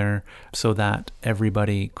together so that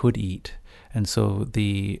everybody could eat. And so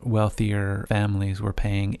the wealthier families were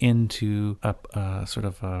paying into a sort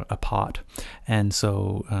of a pot, and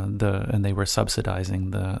so and they were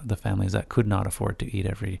subsidizing the families that could not afford to eat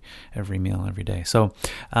every meal every day. So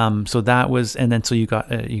that was, and then so you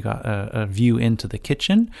got a view into the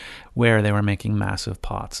kitchen where they were making massive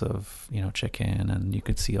pots of chicken, and you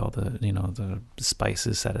could see all the the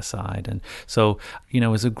spices set aside, and so it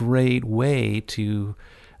was a great way to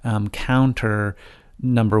counter,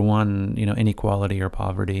 number one, inequality or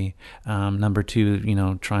poverty. Number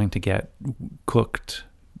two, trying to get cooked,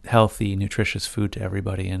 healthy, nutritious food to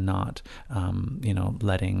everybody, and not,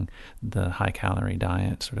 letting the high calorie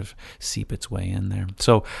diet sort of seep its way in there.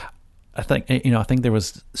 So I think, I think there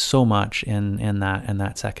was so much in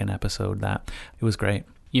that second episode that it was great.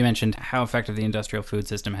 You mentioned how effective the industrial food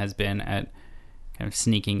system has been at kind of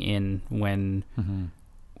sneaking in when,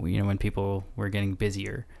 when people were getting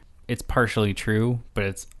busier. It's partially true, but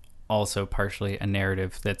it's also partially a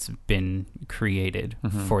narrative that's been created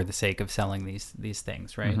for the sake of selling these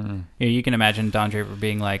things, right? You can imagine Don Draper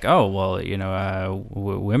being like, "Oh, well,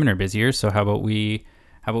 women are busier, so how about we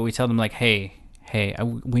tell them like, hey,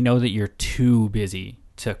 we know that you're too busy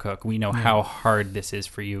to cook. We know how hard this is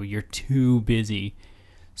for you. You're too busy,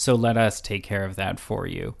 so let us take care of that for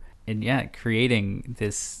you." And creating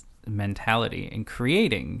this mentality and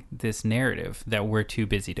creating this narrative that we're too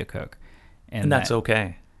busy to cook, and that's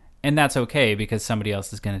okay, and that's okay because somebody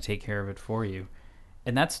else is going to take care of it for you.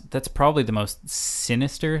 And that's probably the most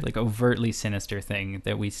sinister, like overtly sinister thing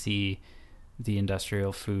that we see the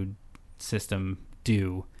industrial food system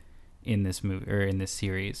do in this movie or in this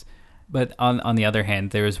series. But on the other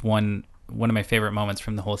hand, there is one of my favorite moments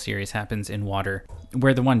from the whole series happens in Water,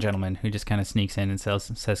 where the one gentleman who just kind of sneaks in and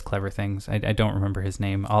says clever things. I don't remember his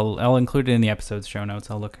name. I'll include it in the episode's show notes.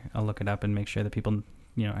 I'll look it up and make sure that people,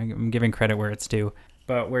 I'm giving credit where it's due.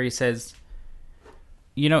 But where he says,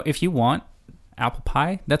 if you want apple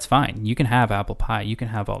pie, that's fine. You can have apple pie. You can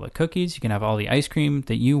have all the cookies. You can have all the ice cream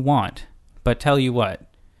that you want. But tell you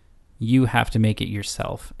what, you have to make it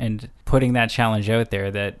yourself. And putting that challenge out there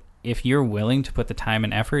that if you're willing to put the time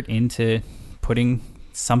and effort into putting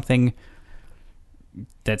something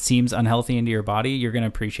that seems unhealthy into your body, you're going to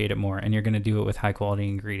appreciate it more, and you're going to do it with high quality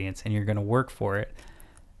ingredients, and you're going to work for it.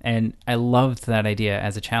 And I loved that idea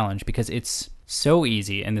as a challenge because it's so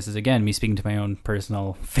easy, and this is, again, me speaking to my own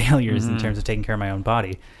personal failures in terms of taking care of my own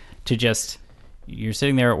body, to just, you're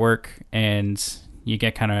sitting there at work and you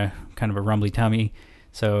get kind of a rumbly tummy,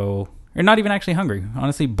 so you're not even actually hungry,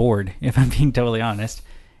 honestly bored, if I'm being totally honest.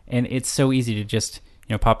 And it's so easy to just,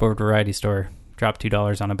 pop over to a variety store, drop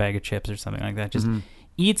 $2 on a bag of chips or something like that. Just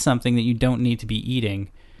eat something that you don't need to be eating,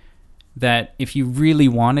 that if you really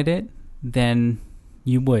wanted it, then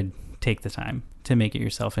you would take the time to make it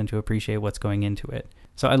yourself and to appreciate what's going into it.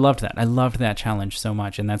 So I loved that. I loved that challenge so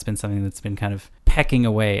much, and that's been something that's been kind of pecking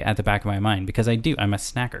away at the back of my mind because I'm a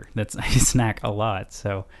snacker. I snack a lot,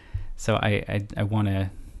 so I want to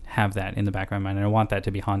have that in the back of my mind, and I want that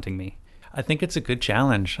to be haunting me. I think it's a good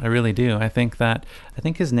challenge. I really do. I think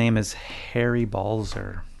his name is Harry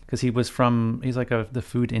Balzer because he's like the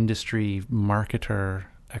food industry marketer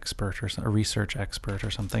expert or a research expert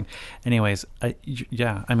or something. Anyways,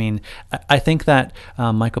 I think that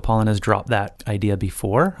Michael Pollan has dropped that idea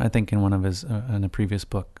before. I think in one of his in a previous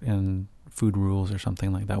book in Food Rules or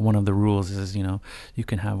something like that. One of the rules is you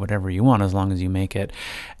can have whatever you want as long as you make it,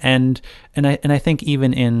 and I think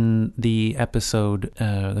even in the episode,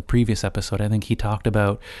 the previous episode, I think he talked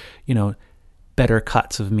about better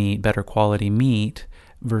cuts of meat, better quality meat,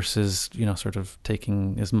 versus sort of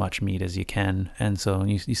taking as much meat as you can. And so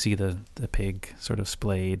you see the pig sort of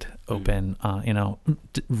splayed open,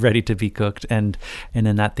 ready to be cooked, and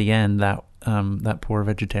then at the end that poor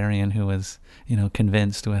vegetarian who was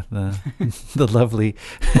convinced with the lovely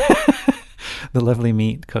the lovely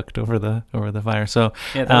meat cooked over the fire. So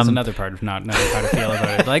yeah, that was another part of not knowing how to feel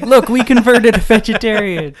about it. Like, look, we converted a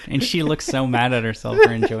vegetarian, and she looks so mad at herself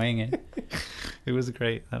for enjoying it. It was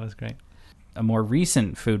great. That was great. A more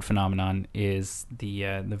recent food phenomenon is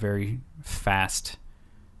the very fast,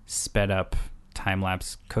 sped up time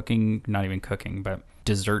lapse cooking, not even cooking, but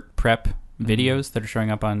dessert prep videos that are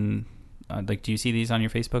showing up on do you see these on your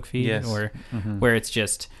Facebook feed? Yes. Or where it's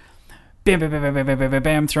just bam, bam, bam, bam, bam, bam, bam,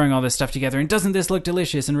 bam, throwing all this stuff together, and doesn't this look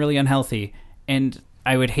delicious and really unhealthy? And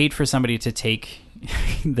I would hate for somebody to take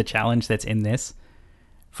the challenge that's in this,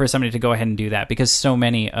 for somebody to go ahead and do that, because so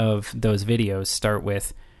many of those videos start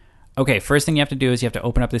with, okay, first thing you have to do is you have to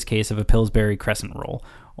open up this case of a Pillsbury crescent roll,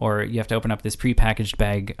 or you have to open up this prepackaged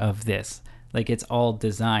bag of this. Like, it's all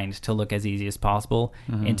designed to look as easy as possible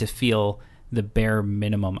and to feel the bare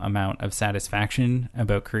minimum amount of satisfaction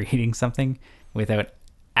about creating something without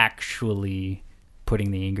actually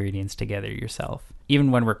putting the ingredients together yourself.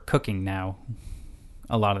 Even when we're cooking now,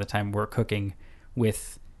 a lot of the time we're cooking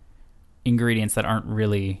with ingredients that aren't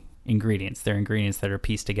really ingredients. They're ingredients that are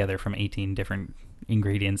pieced together from 18 different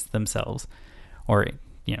ingredients themselves, or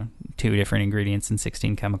 2 different ingredients and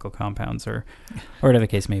 16 chemical compounds, or whatever the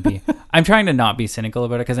case may be. I'm trying to not be cynical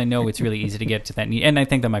about it because I know it's really easy to get to that need, and I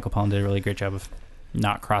think that Michael Pollan did a really great job of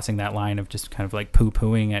not crossing that line of just kind of like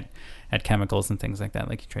poo-pooing at chemicals and things like that.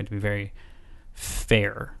 Like, he tried to be very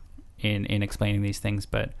fair in explaining these things.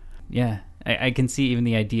 But yeah, I can see even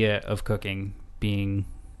the idea of cooking being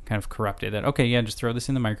kind of corrupted, that okay, yeah, just throw this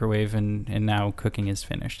in the microwave and now cooking is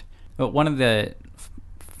finished. But one of the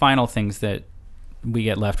final things that we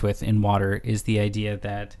get left with in water is the idea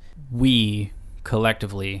that we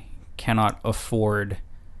collectively cannot afford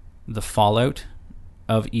the fallout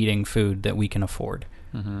of eating food that we can afford.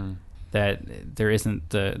 That there isn't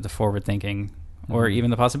the forward thinking or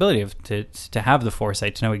even the possibility of to have the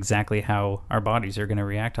foresight to know exactly how our bodies are going to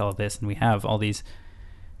react to all of this. And we have all these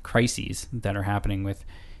crises that are happening with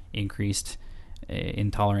increased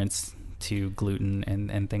intolerance to gluten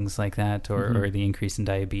and things like that, or the increase in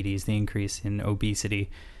diabetes, the increase in obesity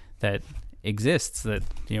that exists, that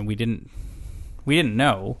we didn't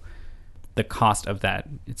know the cost of that.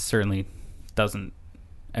 It certainly doesn't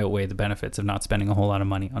outweigh the benefits of not spending a whole lot of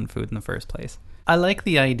money on food in the first place. I like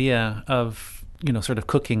the idea of sort of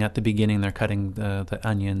cooking at the beginning. They're cutting the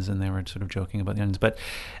onions, and they were sort of joking about the onions, but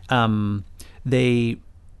they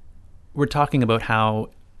were talking about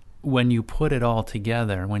how when you put it all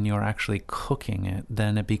together, when you're actually cooking it,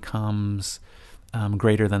 then it becomes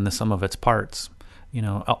greater than the sum of its parts.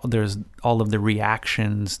 There's all of the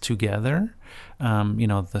reactions together,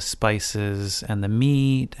 the spices and the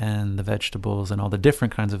meat and the vegetables and all the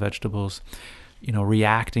different kinds of vegetables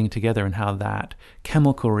reacting together, and how that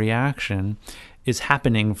chemical reaction is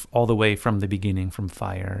happening all the way from the beginning, from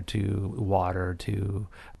fire to water to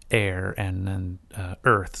air and then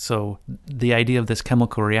earth. So the idea of this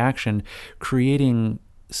chemical reaction creating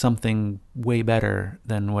something way better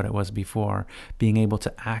than what it was before, being able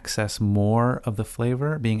to access more of the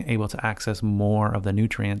flavor, being able to access more of the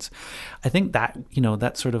nutrients. I think that,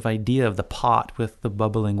 that sort of idea of the pot with the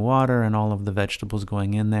bubbling water and all of the vegetables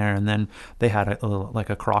going in there, and then they had a little, like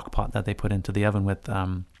a crock pot that they put into the oven with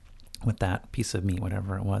that piece of meat,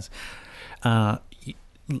 whatever it was. I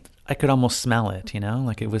could almost smell it,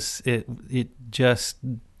 like it just,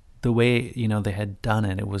 the way, they had done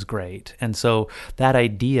it, it was great. And so that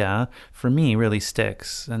idea for me really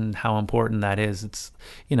sticks, and how important that is. It's,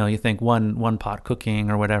 you think one pot cooking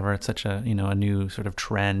or whatever, it's such a, a new sort of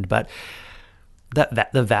trend, but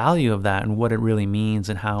that the value of that and what it really means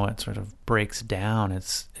and how it sort of breaks down,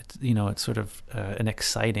 it's sort of an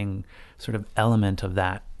exciting sort of element of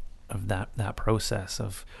that process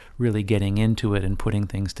of really getting into it and putting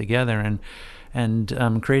things together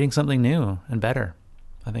and creating something new and better.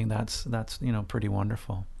 I think that's pretty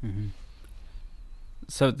wonderful. Mm-hmm.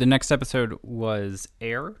 So the next episode was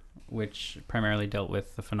air, which primarily dealt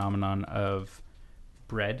with the phenomenon of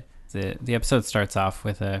bread. The episode starts off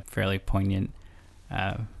with a fairly poignant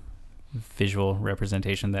visual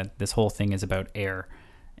representation that this whole thing is about air,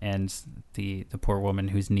 and the poor woman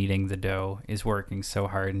who's kneading the dough is working so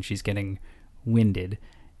hard and she's getting winded,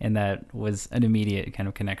 and that was an immediate kind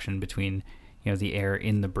of connection between the air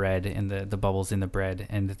in the bread and the bubbles in the bread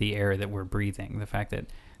and the air that we're breathing. The fact that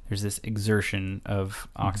there's this exertion of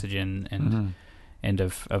oxygen and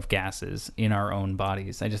of gases in our own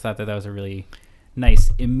bodies. I just thought that was a really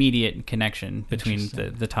nice immediate connection between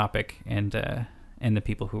the topic and the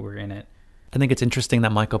people who were in it. I think it's interesting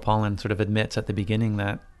that Michael Pollan sort of admits at the beginning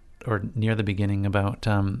that, or near the beginning, about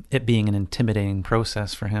it being an intimidating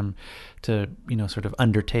process for him to, sort of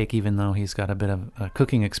undertake, even though he's got a bit of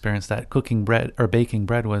cooking experience, that cooking bread or baking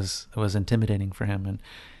bread was intimidating for him. And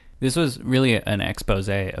this was really an expose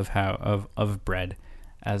of bread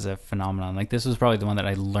as a phenomenon. Like, this was probably the one that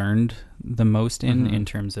I learned the most in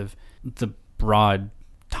terms of the broad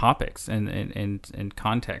topics and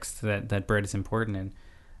context that bread is important in.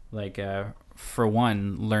 Like, for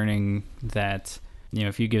one, learning that,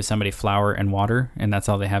 if you give somebody flour and water and that's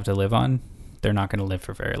all they have to live on, they're not going to live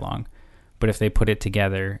for very long. But if they put it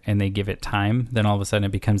together and they give it time, then all of a sudden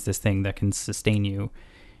it becomes this thing that can sustain you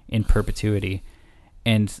in perpetuity.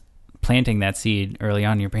 And planting that seed early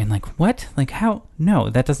on in your brain, like, what? Like, how? No,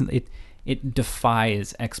 that doesn't, it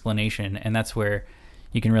defies explanation. And that's where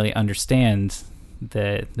you can really understand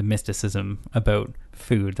the mysticism about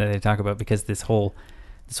food that they talk about, because this whole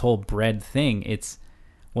bread thing, it's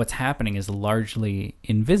what's happening is largely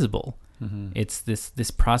invisible. It's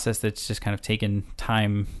this process that's just kind of taken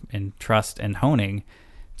time and trust and honing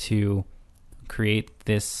to create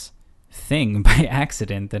this thing by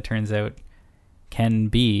accident that turns out can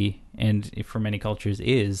be, and for many cultures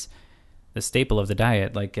is, the staple of the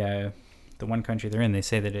diet. Like the one country they're in, they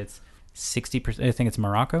say that it's 60%, I think it's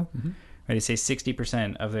Morocco, right? They say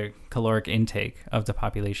 60% of the caloric intake of the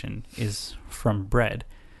population is from bread.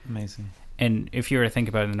 Amazing. And if you were to think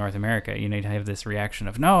about it in North America, you'd have this reaction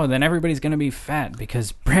of, no, then everybody's going to be fat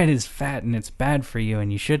because bread is fat and it's bad for you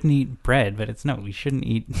and you shouldn't eat bread. But it's no, we shouldn't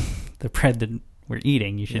eat the bread that we're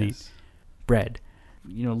eating. You should eat bread.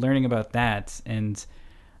 Learning about that and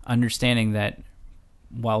understanding that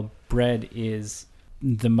while bread is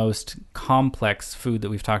the most complex food that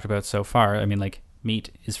we've talked about so far, I mean, like, meat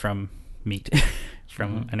is from meat,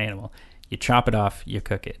 from an animal. You chop it off, you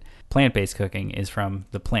cook it. Plant-based cooking is from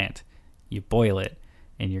the plant. You boil it,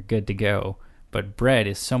 and you're good to go. But bread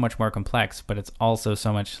is so much more complex, but it's also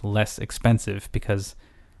so much less expensive because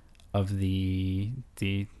of the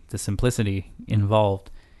simplicity involved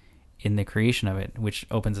in the creation of it, which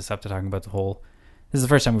opens us up to talking about the whole. This is the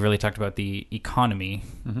first time we've really talked about the economy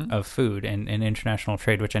of food and international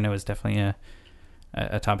trade, which I know is definitely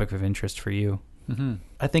a topic of interest for you.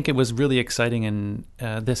 I think it was really exciting in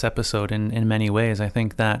this episode in many ways. I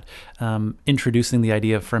think that introducing the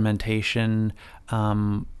idea of fermentation,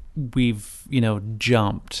 we've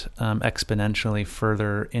jumped exponentially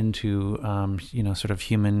further into sort of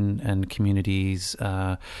human and communities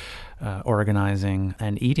organizing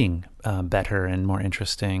and eating better and more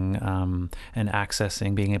interesting,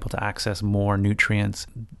 and being able to access more nutrients.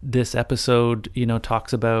 This episode,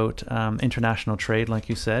 talks about international trade, like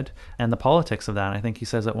you said, and the politics of that. I think he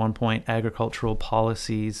says at one point, agricultural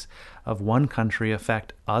policies of one country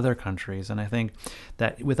affect other countries. And I think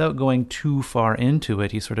that without going too far into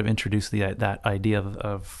it, he sort of introduced that idea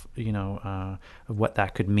of what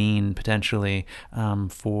that could mean potentially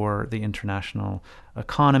for the international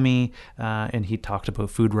economy. And he talked about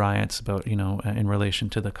food riots, about, in relation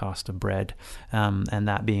to the cost of bread, and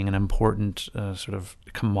that being an important sort of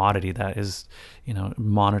commodity that is,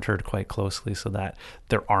 monitored quite closely, so that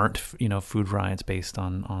there aren't, food riots based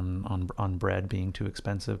on bread being too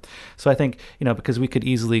expensive. So I think, because we could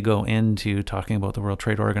easily go into talking about the World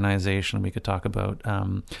Trade Organization, we could talk about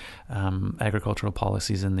agricultural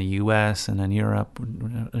policies in the U.S. and in Europe,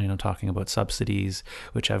 talking about subsidies,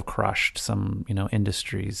 which have crushed some,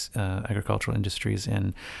 industries, agricultural industries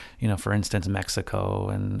in, for instance, Mexico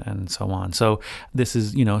and so on. So this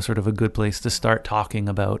is, sort of a good place to start talking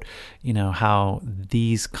about, how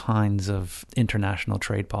these kinds of international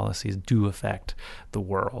trade policies do affect the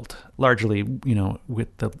world, largely,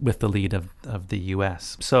 with the lead of the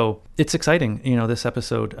U.S. So it's exciting, this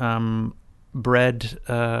episode. Bread,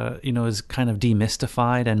 is kind of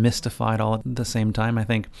demystified and mystified all at the same time. I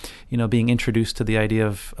think, being introduced to the idea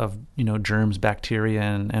of germs, bacteria,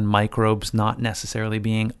 and microbes not necessarily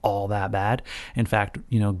being all that bad. In fact,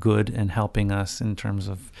 good and helping us in terms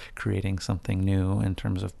of creating something new in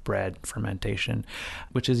terms of bread fermentation,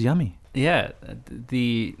 which is yummy. Yeah,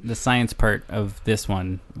 the science part of this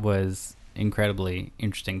one was incredibly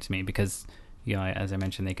interesting to me because, as I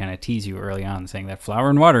mentioned, they kind of tease you early on saying that flour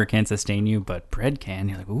and water can't sustain you, but bread can.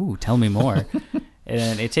 You're like, ooh, tell me more.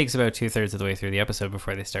 And it takes about 2/3 of the way through the episode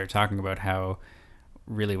before they start talking about how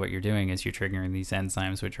really what you're doing is you're triggering these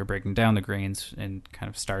enzymes, which are breaking down the grains and kind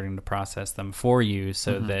of starting to process them for you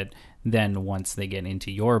so that then once they get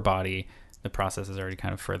into your body, the process is already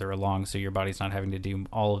kind of further along. So your body's not having to do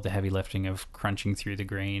all of the heavy lifting of crunching through the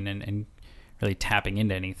grain and really tapping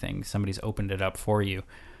into anything. Somebody's opened it up for you.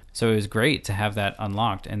 So it was great to have that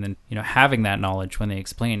unlocked. And then, having that knowledge when they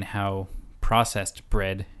explain how processed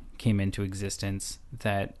bread came into existence,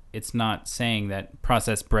 that it's not saying that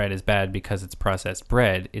processed bread is bad because it's processed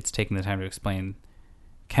bread. It's taking the time to explain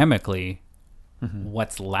chemically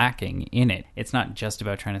what's lacking in it. It's not just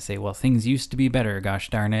about trying to say, well, things used to be better, gosh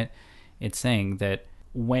darn it. It's saying that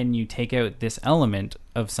when you take out this element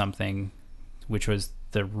of something, which was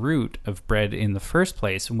the root of bread in the first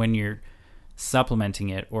place, when you're supplementing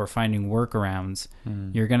it or finding workarounds,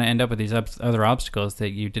 you're going to end up with these other obstacles that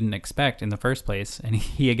you didn't expect in the first place. And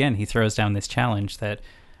he throws down this challenge that,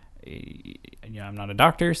 I'm not a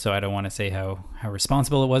doctor, so I don't want to say how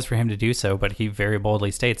responsible it was for him to do so, but he very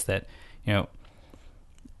boldly states that,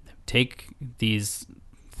 take these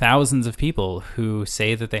thousands of people who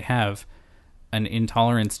say that they have an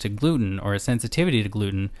intolerance to gluten or a sensitivity to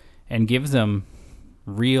gluten and give them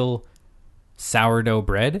real sourdough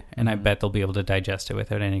bread, and I bet they'll be able to digest it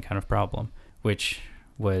without any kind of problem, which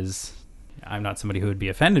was, I'm not somebody who would be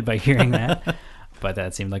offended by hearing that, but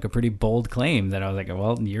that seemed like a pretty bold claim that I was like,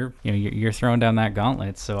 well, you're throwing down that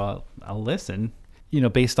gauntlet, so I'll listen.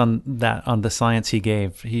 Based on that, on the science he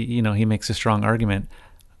gave, he makes a strong argument.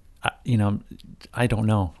 I don't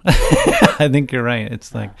know. I think you're right.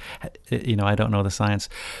 It's like, I don't know the science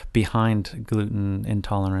behind gluten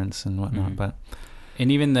intolerance and whatnot, but.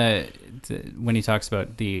 And even when he talks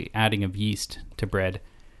about the adding of yeast to bread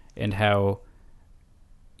and how,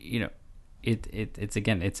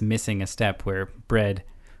 it's missing a step where bread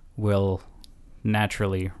will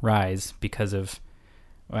naturally rise because of,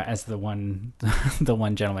 as the one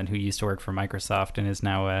gentleman who used to work for Microsoft and is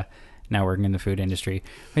now working in the food industry.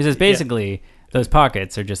 He says basically those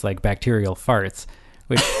pockets are just like bacterial farts,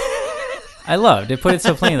 which I loved. It put it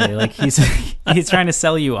so plainly. Like he's trying to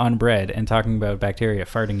sell you on bread and talking about bacteria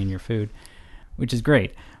farting in your food, which is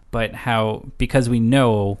great. But how, because we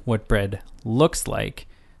know what bread looks like,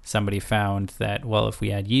 somebody found that, well, if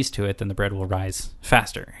we add yeast to it, then the bread will rise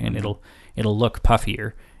faster and it'll look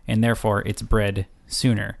puffier, and therefore it's bread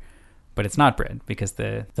sooner. But it's not bread, because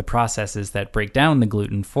the processes that break down the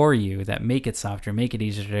gluten for you, that make it softer, make it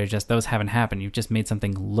easier to digest, those haven't happened. You've just made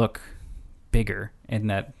something look bigger, and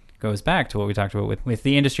that goes back to what we talked about with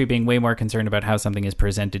the industry being way more concerned about how something is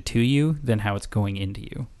presented to you than how it's going into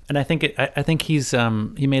you. And I think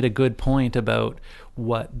he made a good point about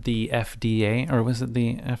what the FDA, or was it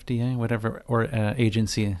the FDA, whatever, or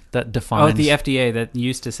agency that defines. Oh, the FDA that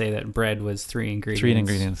used to say that bread was 3 ingredients. 3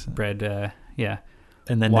 ingredients. Bread, yeah.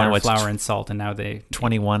 And then water, now it's flour, and salt, and now they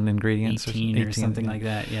 21 ingredients, 18 or something like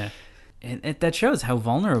that. Yeah. that shows how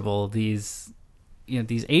vulnerable these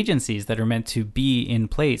agencies that are meant to be in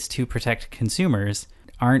place to protect consumers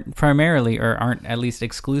aren't primarily, or aren't at least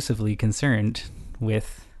exclusively, concerned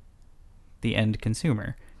with the end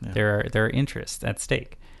consumer. Yeah. There are interests at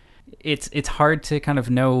stake. It's hard to kind of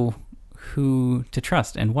know who to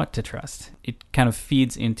trust and what to trust. It kind of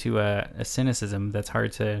feeds into a cynicism that's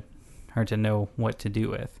hard to know what to do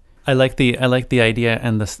with. I like the idea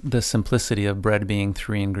and the simplicity of bread being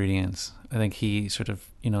 3 ingredients. I think he sort of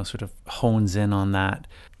hones in on that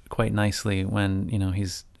quite nicely when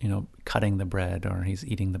he's cutting the bread or he's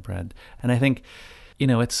eating the bread. And I think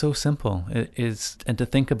it's so simple. It is, and to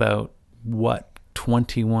think about what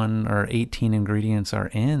 21 or 18 ingredients are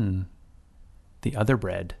in the other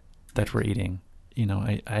bread that we're eating.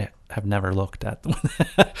 I have never looked at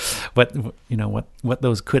what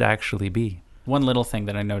those could actually be. One little thing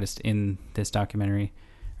that I noticed in this documentary,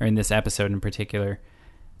 or in this episode in particular,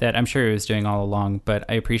 that I'm sure he was doing all along, but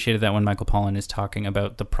I appreciated that when Michael Pollan is talking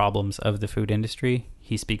about the problems of the food industry,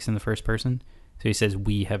 he speaks in the first person. So he says,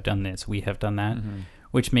 we have done this, we have done that,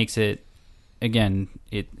 which makes it, again,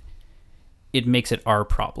 it makes it our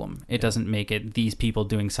problem. It doesn't make it these people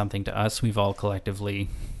doing something to us. We've all collectively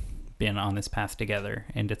been on this path together,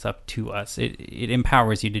 and it's up to us. It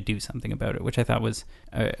empowers you to do something about it, which I thought was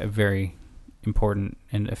a very important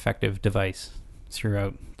and effective device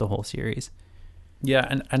throughout the whole series.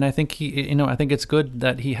 Yeah, and I think I think it's good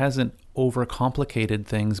that he hasn't overcomplicated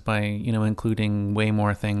things by including way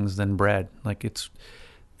more things than bread. Like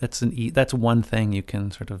that's one thing you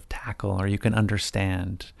can sort of tackle or you can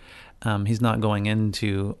understand. He's not going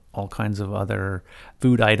into all kinds of other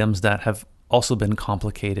food items that have also been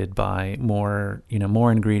complicated by more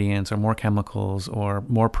ingredients or more chemicals or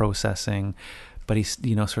more processing, but he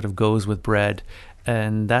sort of goes with bread,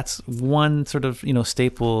 and that's one sort of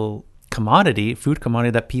staple food commodity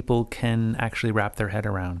that people can actually wrap their head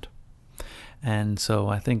around. And so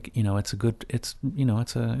I think it's a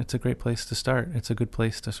great place to start. It's a good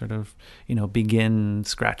place to sort of begin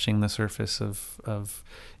scratching the surface of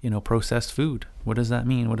processed food. What does that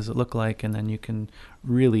mean? What does it look like? And then you can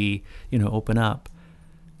really open up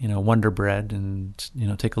Wonder Bread and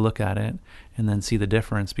take a look at it, and then see the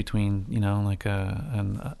difference between like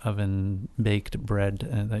an oven baked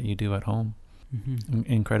bread that you do at home. Mm-hmm.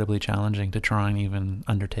 Incredibly challenging to try and even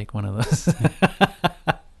undertake one of those.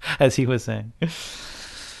 As he was saying.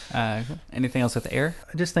 Anything else with air?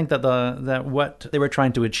 I just think that what they were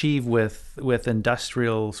trying to achieve with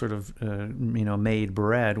industrial sort of made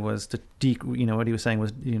bread was to what he was saying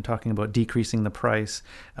was talking about decreasing the price,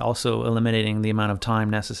 also eliminating the amount of time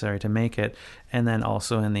necessary to make it, and then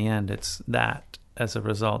also in the end it's that as a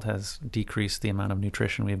result has decreased the amount of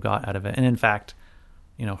nutrition we've got out of it, and in fact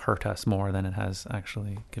hurt us more than it has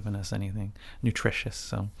actually given us anything nutritious.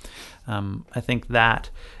 So I think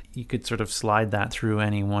that you could sort of slide that through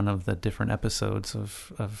any one of the different episodes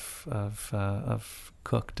of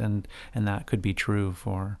Cooked, and that could be true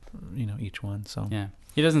for each one. So yeah,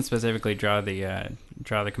 he doesn't specifically draw the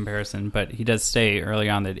comparison, but he does say early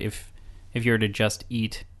on that if you were to just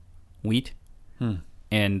eat wheat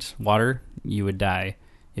and water, you would die.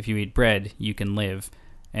 If you eat bread, you can live.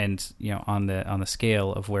 And on the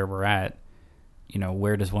scale of where we're at,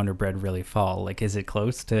 where does Wonder Bread really fall? Like, is it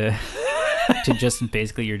close to to just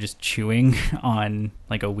basically you're just chewing on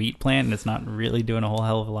like a wheat plant and it's not really doing a whole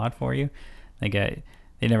hell of a lot for you? Like, they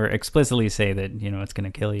never explicitly say that it's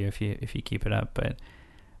going to kill you if you keep it up, but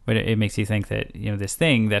it makes you think that this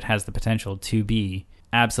thing that has the potential to be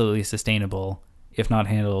absolutely sustainable, if not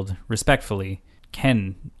handled respectfully,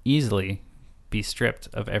 can easily be stripped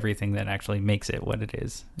of everything that actually makes it what it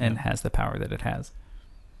is and has the power that it has.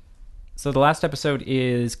 So the last episode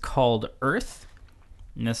is called Earth,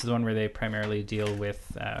 and this is one where they primarily deal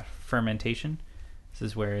with fermentation. This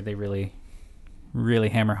is where they really, really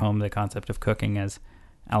hammer home the concept of cooking as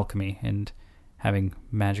alchemy and having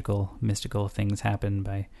magical, mystical things happen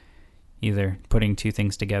by either putting two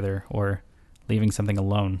things together or leaving something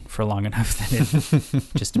alone for long enough that it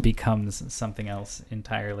just becomes something else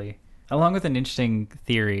entirely. Along with an interesting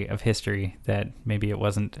theory of history that maybe it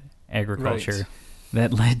wasn't agriculture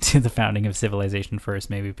that led to the founding of civilization first.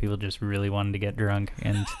 Maybe people just really wanted to get drunk,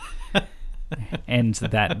 and and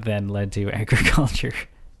that then led to agriculture.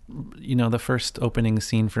 The first opening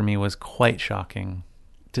scene for me was quite shocking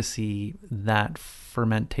to see that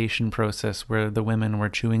fermentation process where the women were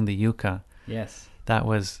chewing the yucca. Yes. That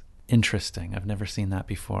was interesting. I've never seen that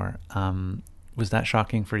before. Was that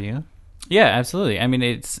shocking for you? Yeah, absolutely. I mean,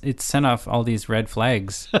 it's sent off all these red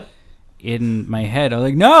flags in my head. I was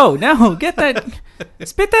like, no, get that,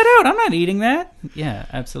 spit that out. I'm not eating that. Yeah,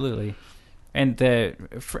 absolutely. And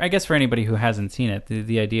I guess for anybody who hasn't seen it,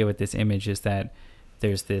 the idea with this image is that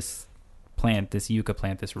there's this plant, this yucca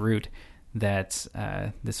plant, this root that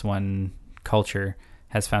this one culture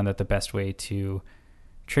has found that the best way to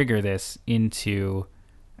trigger this into,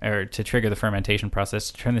 or to trigger the fermentation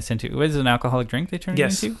process, to turn this into, what is it, an alcoholic drink they turn it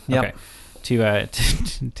into? Yep. Okay.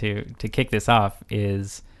 To kick this off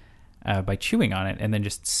is by chewing on it and then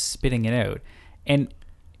just spitting it out. And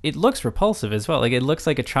it looks repulsive as well. Like, it looks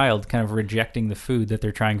like a child kind of rejecting the food that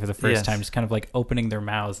they're trying for the first time, just kind of like opening their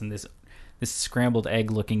mouths, and this scrambled egg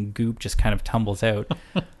looking goop just kind of tumbles out.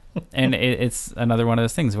 And it's another one of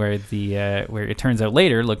those things where where it turns out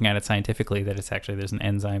later, looking at it scientifically, that it's actually, there's an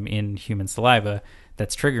enzyme in human saliva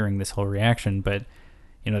that's triggering this whole reaction. But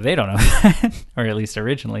they don't know that, or at least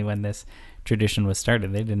originally when this tradition was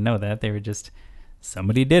started, they didn't know that. They were just,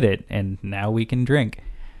 somebody did it, and now we can drink.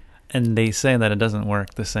 And they say that it doesn't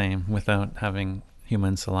work the same without having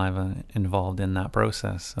human saliva involved in that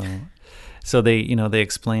process. So they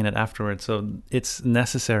explain it afterwards. So it's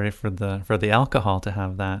necessary for the alcohol to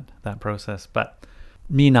have that process. But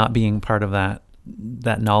me not being part of that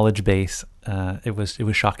knowledge base, it was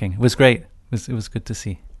shocking. It was great. It was good to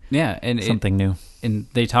see. Yeah, and something new. And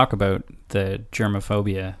they talk about the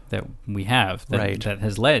germophobia that we have that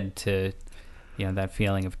has led to that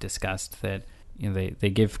feeling of disgust, that they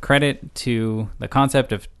give credit to the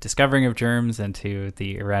concept of discovering of germs and to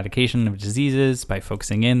the eradication of diseases by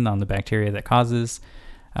focusing in on the bacteria that causes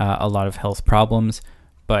a lot of health problems.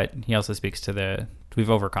 But he also speaks to we've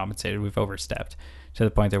overcompensated, we've overstepped to the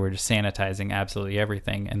point that we're just sanitizing absolutely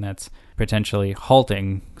everything, and that's potentially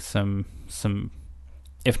halting some,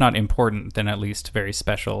 if not important, then at least very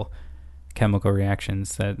special chemical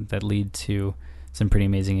reactions that lead to some pretty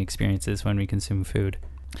amazing experiences when we consume food.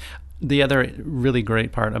 The other really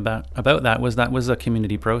great part about that was a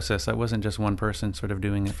community process. That wasn't just one person sort of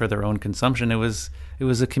doing it for their own consumption. It was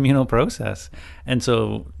a communal process, and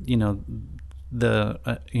so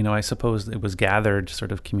I suppose it was gathered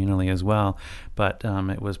sort of communally as well, but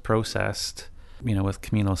it was processed, with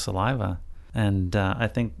communal saliva. And I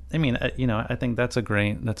think that's a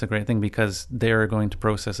great thing, because they're going to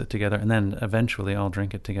process it together, and then eventually I'll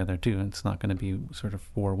drink it together too. It's not going to be sort of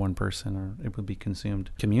for one person, or it will be consumed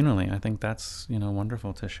communally. I think that's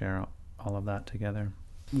wonderful to share all of that together.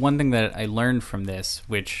 One thing that I learned from this,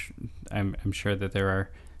 which I'm sure that there are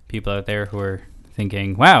people out there who are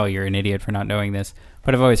thinking, "Wow, you're an idiot for not knowing this,"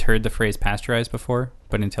 but I've always heard the phrase pasteurized before,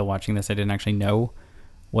 but until watching this, I didn't actually know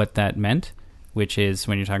what that meant. Which is,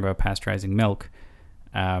 when you're talking about pasteurizing milk,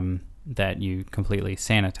 that you completely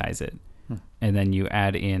sanitize it. And then you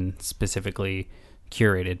add in specifically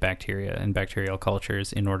curated bacteria and bacterial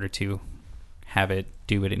cultures in order to have it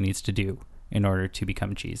do what it needs to do in order to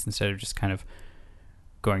become cheese, instead of just kind of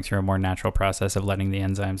going through a more natural process of letting the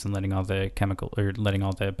enzymes and letting all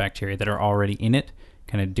the bacteria that are already in it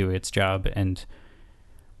kind of do its job and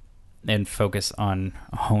focus on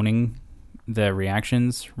honing the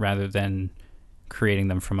reactions rather than creating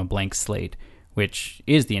them from a blank slate, which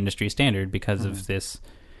is the industry standard because of this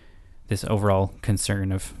overall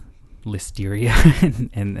concern of listeria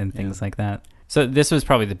and things like that. So this was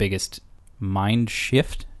probably the biggest mind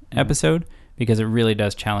shift episode, because it really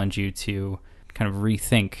does challenge you to kind of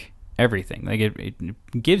rethink everything. Like,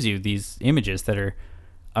 it gives you these images that are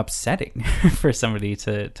upsetting for somebody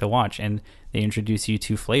to watch, and they introduce you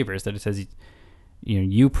to flavors that it says,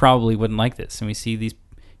 you probably wouldn't like this. And we see these,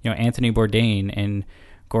 Anthony Bourdain and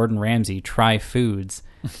Gordon Ramsay try foods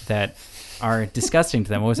that are disgusting to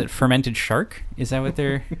them. What was it? Fermented shark? Is that what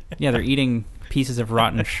they're eating pieces of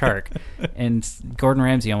rotten shark. And Gordon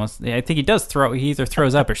Ramsay I think he does he either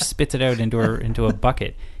throws up or spits it out into a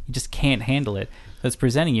bucket. He just can't handle it. So it's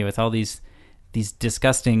presenting you with all these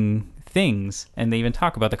disgusting things, and they even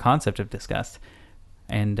talk about the concept of disgust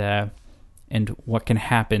and what can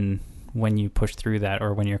happen when you push through that,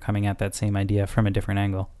 or when you're coming at that same idea from a different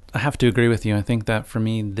angle. I have to agree with you. I think that for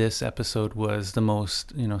me, this episode was the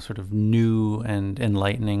most, sort of new and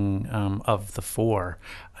enlightening of the four.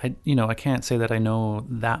 I can't say that I know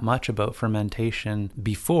that much about fermentation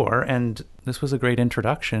before, and this was a great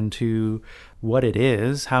introduction to what it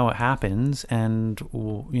is, how it happens, and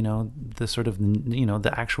the sort of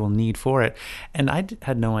the actual need for it. And I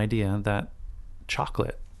had no idea that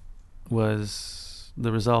chocolate was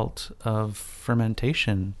the result of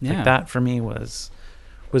fermentation. Yeah. Like, that for me was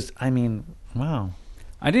wow.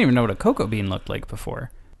 I didn't even know what a cocoa bean looked like before.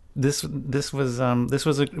 This was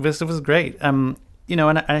great. And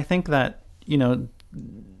I think that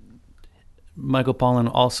Michael Pollan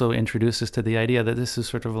also introduces to the idea that this is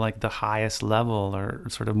sort of like the highest level or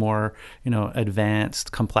sort of more,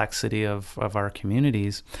 advanced complexity of our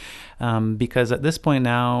communities. Because at this point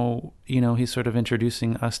now, he's sort of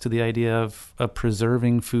introducing us to the idea of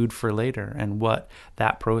preserving food for later and what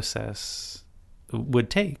that process would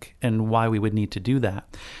take and why we would need to do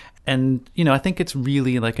that. And, I think it's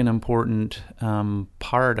really like an important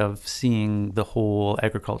part of seeing the whole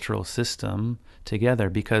agricultural system together,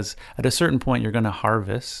 because at a certain point you're going to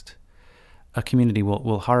harvest, a community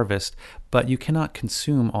will harvest, but you cannot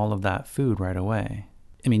consume all of that food right away.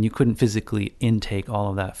 I mean, you couldn't physically intake all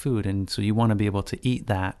of that food, and so you want to be able to eat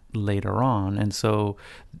that later on. And so,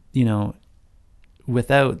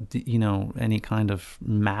 without any kind of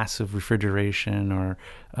massive refrigeration or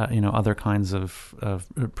other kinds of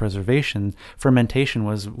preservation, fermentation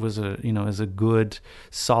was a good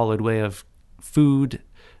solid way of food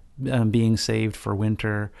being saved for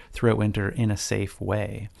throughout winter in a safe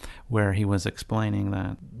way, where he was explaining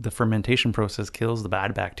that the fermentation process kills the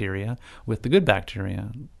bad bacteria with the good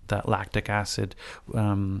bacteria. That lactic acid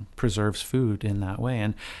preserves food in that way.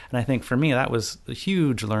 And I think for me, that was a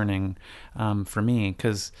huge learning for me,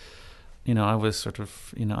 because, I was sort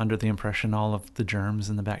of, under the impression all of the germs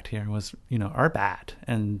and the bacteria are bad.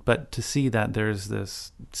 But to see that there's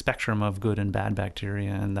this spectrum of good and bad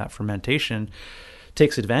bacteria, and that fermentation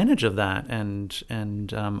takes advantage of that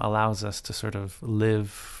and allows us to sort of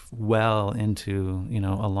live well into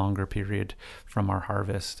a longer period from our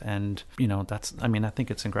harvest. And I think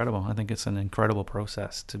it's incredible. I think it's an incredible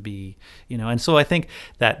process to be, and so I think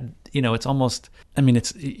that it's almost,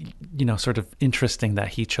 it's sort of interesting that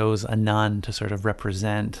he chose a nun to sort of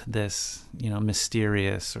represent this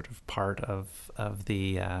mysterious sort of part of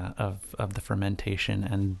the fermentation,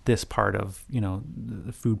 and this part of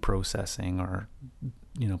the food processing, or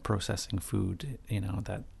processing food,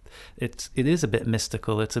 that it is a bit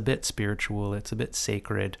mystical, it's a bit spiritual, it's a bit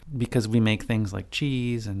sacred, because we make things like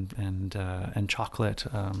cheese and chocolate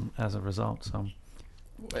as a result. So,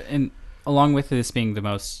 and along with this being the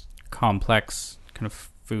most complex kind of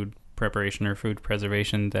food preparation or food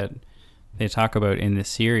preservation that they talk about in this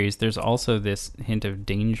series, there's also this hint of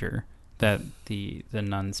danger that the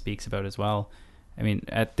nun speaks about as well. I mean,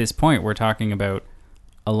 at this point, we're talking about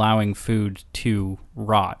allowing food to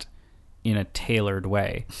rot in a tailored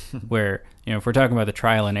way, where, if we're talking about the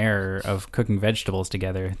trial and error of cooking vegetables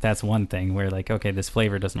together, that's one thing where like, okay, this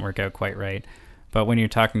flavor doesn't work out quite right. But when you're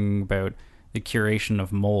talking about the curation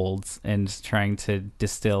of molds and trying to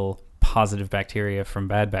distill positive bacteria from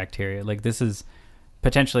bad bacteria, like this is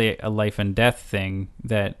potentially a life and death thing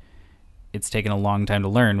that it's taken a long time to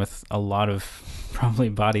learn, with a lot of probably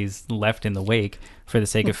bodies left in the wake for the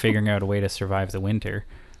sake of figuring out a way to survive the winter.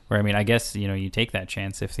 Where, I mean, I guess, you take that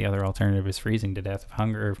chance if the other alternative is freezing to death of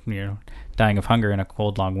hunger, or, dying of hunger in a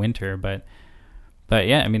cold, long winter. But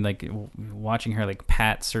yeah, I mean, like watching her like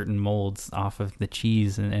pat certain molds off of the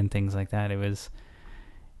cheese and things like that, it was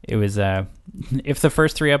if the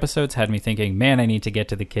first 3 episodes had me thinking, man, I need to get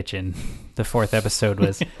to the kitchen, the 4th episode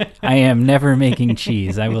was, I am never making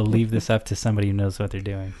cheese. I will leave this up to somebody who knows what they're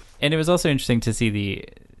doing. And it was also interesting to see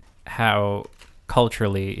how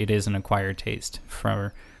culturally it is an acquired taste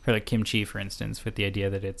for like kimchi, for instance, with the idea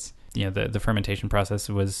that it's, the fermentation process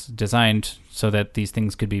was designed so that these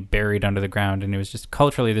things could be buried under the ground. And it was just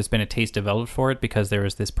culturally, there's been a taste developed for it because there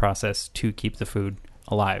was this process to keep the food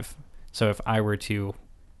alive. So if I were to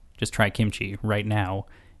just try kimchi right now,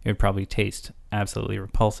 it would probably taste absolutely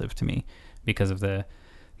repulsive to me because of the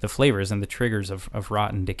flavors and the triggers of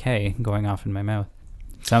rot and decay going off in my mouth.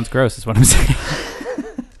 Sounds gross is what I'm saying.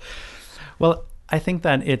 Well, I think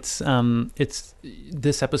that it's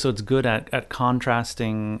this episode's good at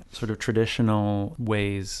contrasting sort of traditional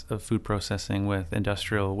ways of food processing with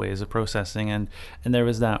industrial ways of processing. And there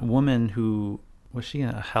was that woman who, was she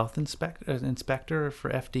a health inspector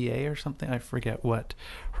for FDA or something? I forget what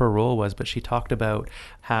her role was, but she talked about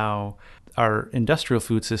how our industrial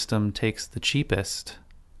food system takes the cheapest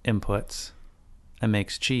inputs and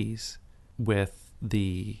makes cheese with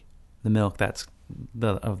the milk that's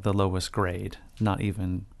of the lowest grade, not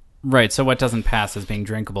even right. So what doesn't pass as being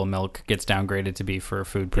drinkable milk gets downgraded to be for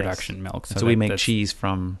food production milk. So we make cheese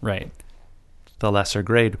from right the lesser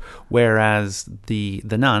grade. Whereas the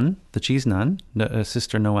nun, the cheese nun,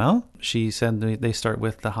 Sister Noel, she said they start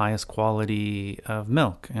with the highest quality of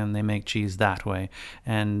milk and they make cheese that way.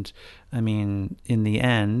 And I mean, in the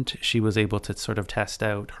end, she was able to sort of test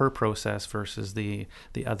out her process versus the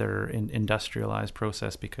other industrialized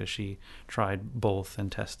process, because she tried both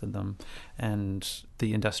and tested them. And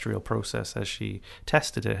the industrial process, as she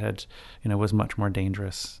tested it, was much more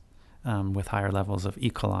dangerous with higher levels of E.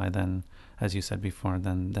 coli than as you said before,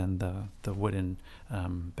 than the wooden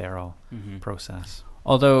barrel process.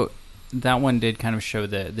 Although that one did kind of show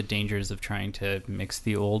the dangers of trying to mix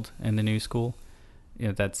the old and the new school.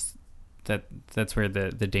 That's where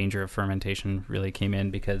the danger of fermentation really came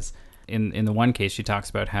in, because in the one case she talks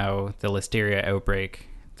about how the listeria outbreak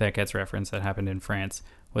that gets referenced that happened in France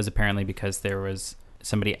was apparently because there was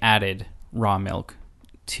somebody added raw milk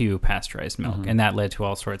to pasteurized milk, and that led to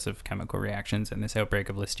all sorts of chemical reactions and this outbreak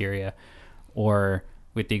of listeria. Or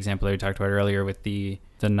with the example that we talked about earlier with the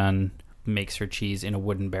nun makes her cheese in a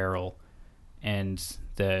wooden barrel, and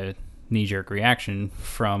the knee-jerk reaction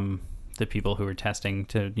from the people who were testing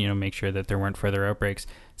to make sure that there weren't further outbreaks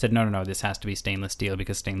said no, this has to be stainless steel,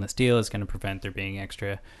 because stainless steel is going to prevent there being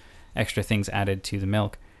extra things added to the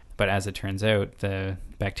milk. But as it turns out, the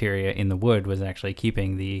bacteria in the wood was actually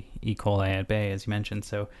keeping the E. coli at bay, as you mentioned.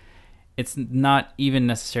 So it's not even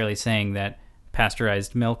necessarily saying that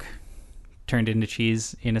pasteurized milk turned into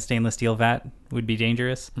cheese in a stainless steel vat would be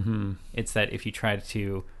dangerous. It's that if you try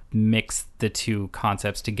to mix the two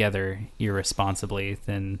concepts together irresponsibly,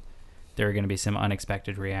 then there are going to be some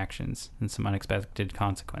unexpected reactions and some unexpected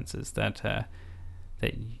consequences that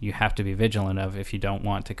you have to be vigilant of if you don't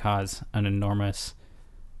want to cause an enormous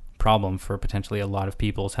problem for potentially a lot of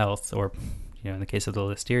people's health, or in the case of the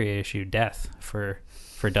listeria issue, death for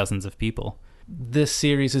dozens of people. This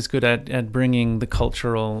series is good at bringing the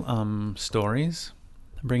cultural stories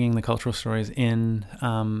in,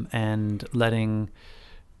 and letting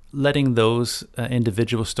those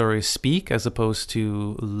individual stories speak, as opposed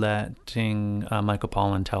to letting Michael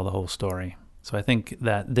Pollan tell the whole story. So I think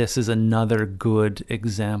that this is another good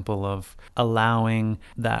example of allowing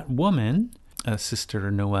that woman,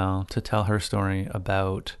 Sister Noelle, to tell her story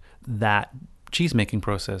about that cheese-making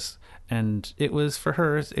process. And it was, for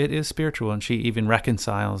her, it is spiritual, and she even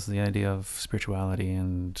reconciles the idea of spirituality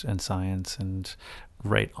and science and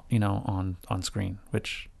on screen,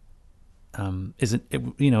 which isn't it,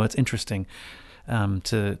 it's interesting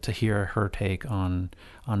to hear her take on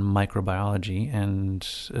microbiology and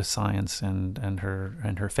science and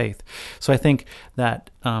her faith. So I think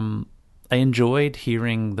that I enjoyed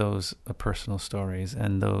hearing those personal stories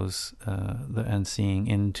and those and seeing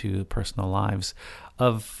into personal lives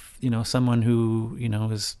of someone who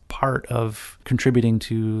is part of contributing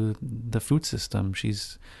to the food system.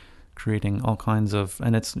 She's creating all kinds of,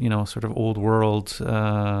 and it's sort of old world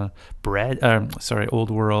old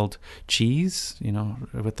world cheese,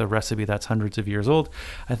 with the recipe that's hundreds of years old.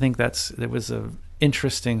 I think it was a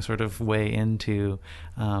interesting sort of way into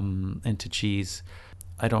cheese.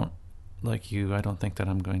 I don't think that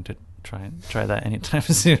I'm going to try that anytime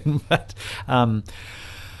soon, but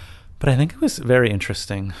I think it was very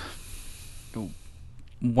interesting.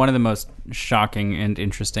 One of the most shocking and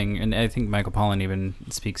interesting, and I think Michael Pollan even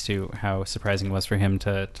speaks to how surprising it was for him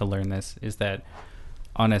to learn this, is that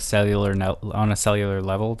on a cellular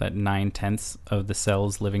level, that 9/10 of the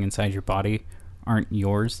cells living inside your body aren't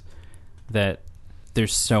yours. That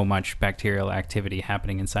there's so much bacterial activity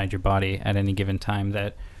happening inside your body at any given time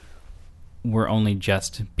that we're only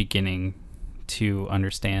just beginning to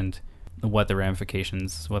understand what the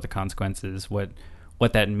ramifications, what the consequences, what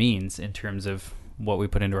that means in terms of what we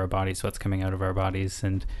put into our bodies, what's coming out of our bodies,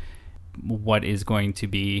 and what is going to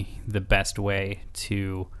be the best way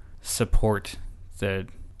to support the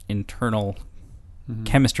internal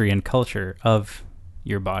chemistry and culture of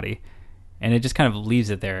your body. And it just kind of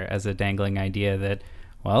leaves it there as a dangling idea that,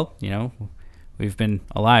 well, we've been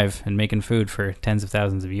alive and making food for tens of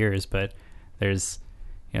thousands of years, but there's,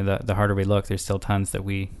 the harder we look, there's still tons that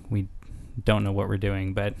we don't know what we're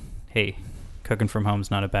doing. But hey, cooking from home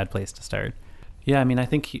is not a bad place to start. Yeah, I mean, I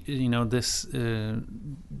think this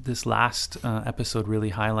last episode really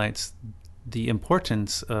highlights the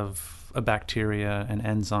importance of bacteria and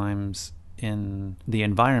enzymes in the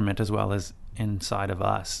environment as well as inside of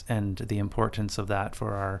us, and the importance of that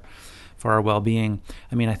for our well-being.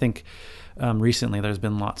 I mean, I think recently there's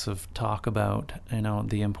been lots of talk about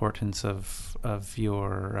the importance of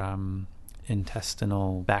your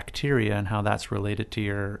intestinal bacteria and how that's related to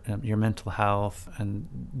your mental health, and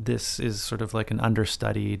this is sort of like an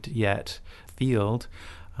understudied yet field,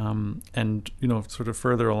 and sort of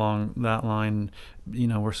further along that line,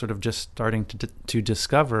 we're sort of just starting to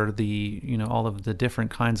discover the all of the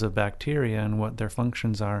different kinds of bacteria and what their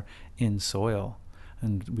functions are in soil.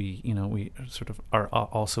 And we sort of are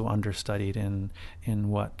also understudied in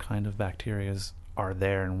what kind of bacteria are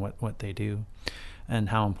there and what they do, and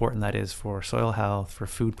how important that is for soil health, for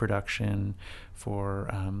food production, for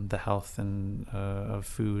the health and of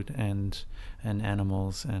food and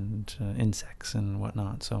animals and insects and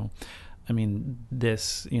whatnot. So I mean,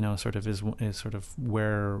 this, sort of is sort of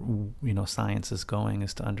where, science is going,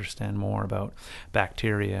 is to understand more about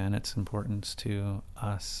bacteria and its importance to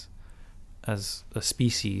us as a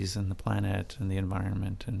species and the planet and the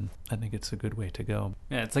environment. And I think it's a good way to go.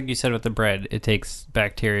 Yeah, it's like you said with the bread. It takes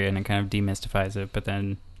bacteria and it kind of demystifies it, but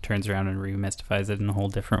then turns around and remystifies it in a whole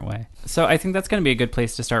different way. So I think that's going to be a good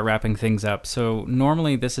place to start wrapping things up. So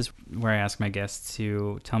normally this is where I ask my guests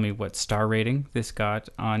to tell me what star rating this got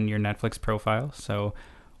on your Netflix profile. So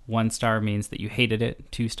 1 star means that you hated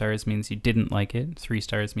it, 2 stars means you didn't like it, 3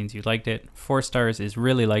 stars means you liked it, 4 stars is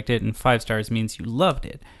really liked it, and 5 stars means you loved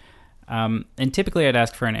it. And typically I'd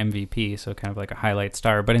ask for an MVP, so kind of like a highlight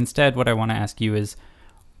star. But instead what I want to ask you is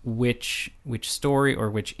which story or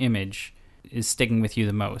which image is sticking with you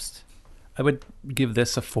the most? I would give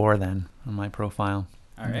this a 4 then on my profile.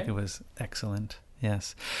 All right. It was excellent.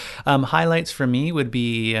 Yes. Highlights for me would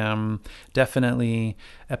be definitely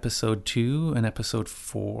episode 2 and episode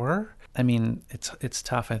 4. I mean, it's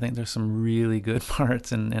tough. I think there's some really good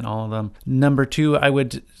parts in all of them. Number 2, I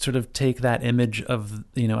would sort of take that image of,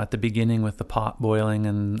 at the beginning with the pot boiling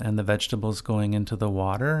and the vegetables going into the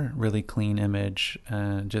water, really clean image,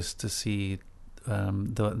 just to see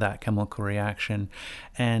that chemical reaction.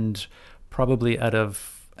 And probably out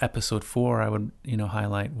of episode 4, I would,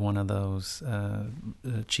 highlight one of those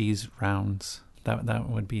cheese rounds. That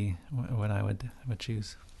would be what I would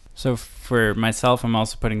choose. So for myself, I'm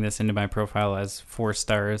also putting this into my profile as 4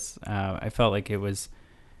 stars. I felt like it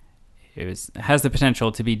has the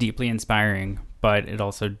potential to be deeply inspiring, but it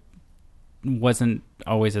also wasn't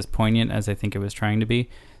always as poignant as I think it was trying to be.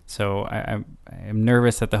 So I'm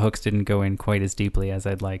nervous that the hooks didn't go in quite as deeply as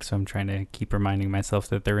I'd like. So I'm trying to keep reminding myself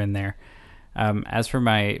that they're in there. As for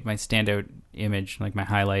my standout image, like my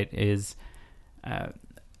highlight is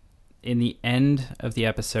in the end of the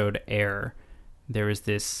episode Air, there was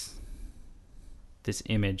this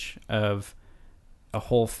image of a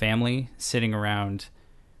whole family sitting around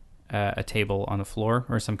a table on the floor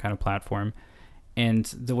or some kind of platform. And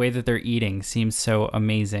the way that they're eating seems so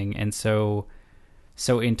amazing and so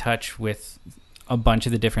in touch with a bunch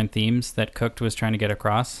of the different themes that Cooked was trying to get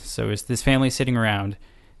across. So it was this family sitting around.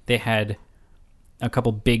 They had a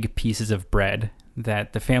couple big pieces of bread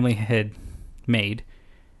that the family had made,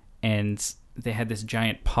 and they had this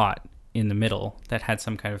giant pot in the middle that had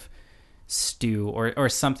some kind of stew or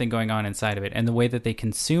something going on inside of it. And the way that they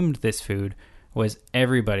consumed this food was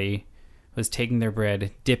everybody was taking their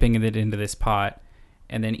bread, dipping it into this pot,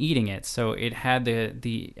 and then eating it. So it had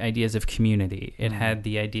the ideas of community. It had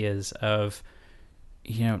the ideas of,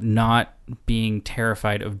 not being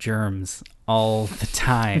terrified of germs all the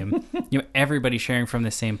time. Everybody sharing from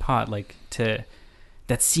the same pot.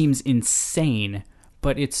 That seems insane,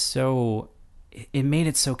 but it made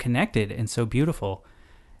it so connected and so beautiful.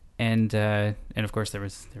 And of course there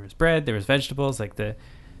was bread, there was vegetables. Like the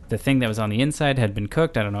thing that was on the inside had been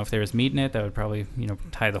cooked. I don't know if there was meat in it. That would probably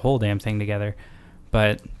tie the whole damn thing together.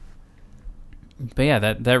 But yeah,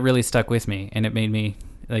 that really stuck with me, and it made me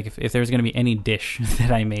like if there was going to be any dish that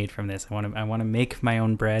I made from this, I want to make my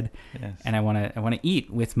own bread, yes. And I want to eat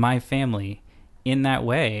with my family in that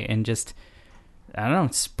way, and just I don't know,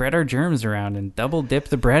 spread our germs around and double dip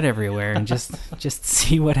the bread everywhere, and just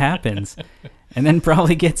see what happens, and then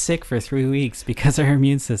probably get sick for 3 weeks because our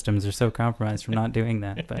immune systems are so compromised from not doing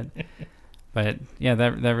that. But yeah,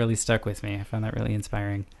 that really stuck with me. I found that really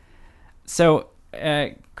inspiring. So.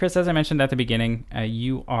 Chris, as I mentioned at the beginning,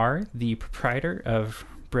 you are the proprietor of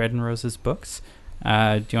Bread and Roses Books. Do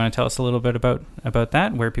you want to tell us a little bit about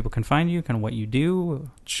that, where people can find you, kind of what you do?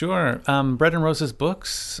 Sure. Bread and Roses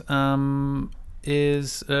Books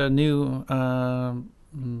is a new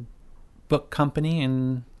book company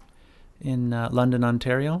in London,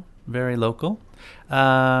 Ontario, very local.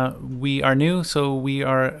 We are new, so we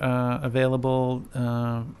are available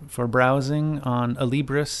for browsing on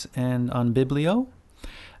Alibris and on Biblio.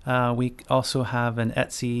 We also have an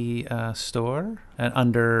Etsy store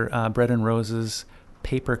under Bread and Roses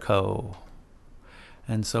Paper Co.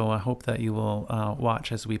 And so I hope that you will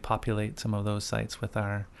watch as we populate some of those sites with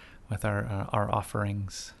our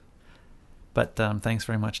offerings. But thanks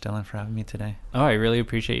very much, Dylan, for having me today. Oh, I really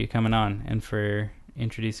appreciate you coming on and for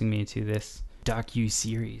introducing me to this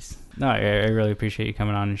docu-series. No, I really appreciate you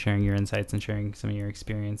coming on and sharing your insights and sharing some of your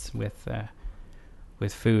experience with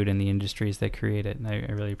food and the industries that create it. I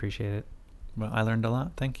really appreciate it. Well, I learned a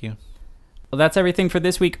lot. Thank you. Well, that's everything for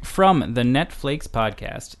this week from the Netflix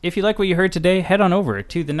podcast. If you like what you heard today, head on over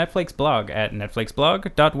to the Netflix blog at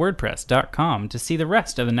netflixblog.wordpress.com to see the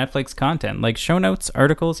rest of the Netflix content like show notes,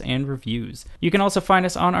 articles, and reviews. You can also find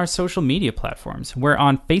us on our social media platforms. We're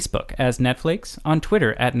on Facebook as Netflix, on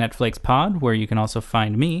Twitter at NetflixPod, where you can also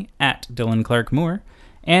find me at Dylan Clark Moore,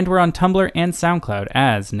 and we're on Tumblr and SoundCloud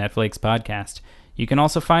as Netflix Podcast. You can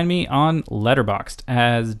also find me on Letterboxd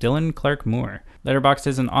as Dylan Clark Moore. Letterboxd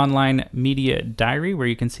is an online media diary where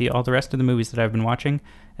you can see all the rest of the movies that I've been watching,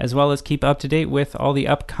 as well as keep up to date with all the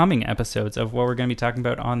upcoming episodes of what we're going to be talking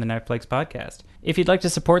about on the Netflix podcast. If you'd like to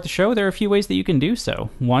support the show, there are a few ways that you can do so.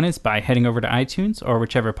 One is by heading over to iTunes or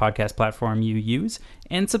whichever podcast platform you use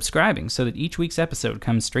and subscribing so that each week's episode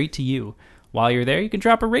comes straight to you. While you're there, you can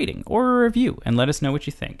drop a rating or a review and let us know what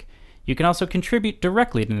you think. You can also contribute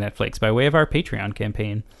directly to Netflix by way of our Patreon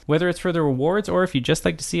campaign. Whether it's for the rewards or if you'd just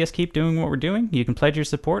like to see us keep doing what we're doing, you can pledge your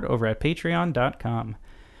support over at patreon.com.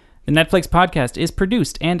 The Netflix podcast is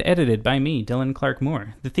produced and edited by me, Dylan Clark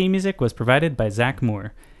Moore. The theme music was provided by Zach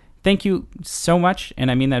Moore. Thank you so much,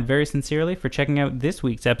 and I mean that very sincerely, for checking out this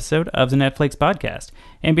week's episode of the Netflix podcast.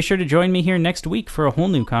 And be sure to join me here next week for a whole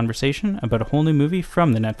new conversation about a whole new movie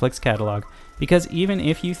from the Netflix catalog. Because even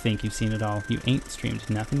if you think you've seen it all, you ain't streamed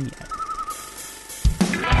nothing yet.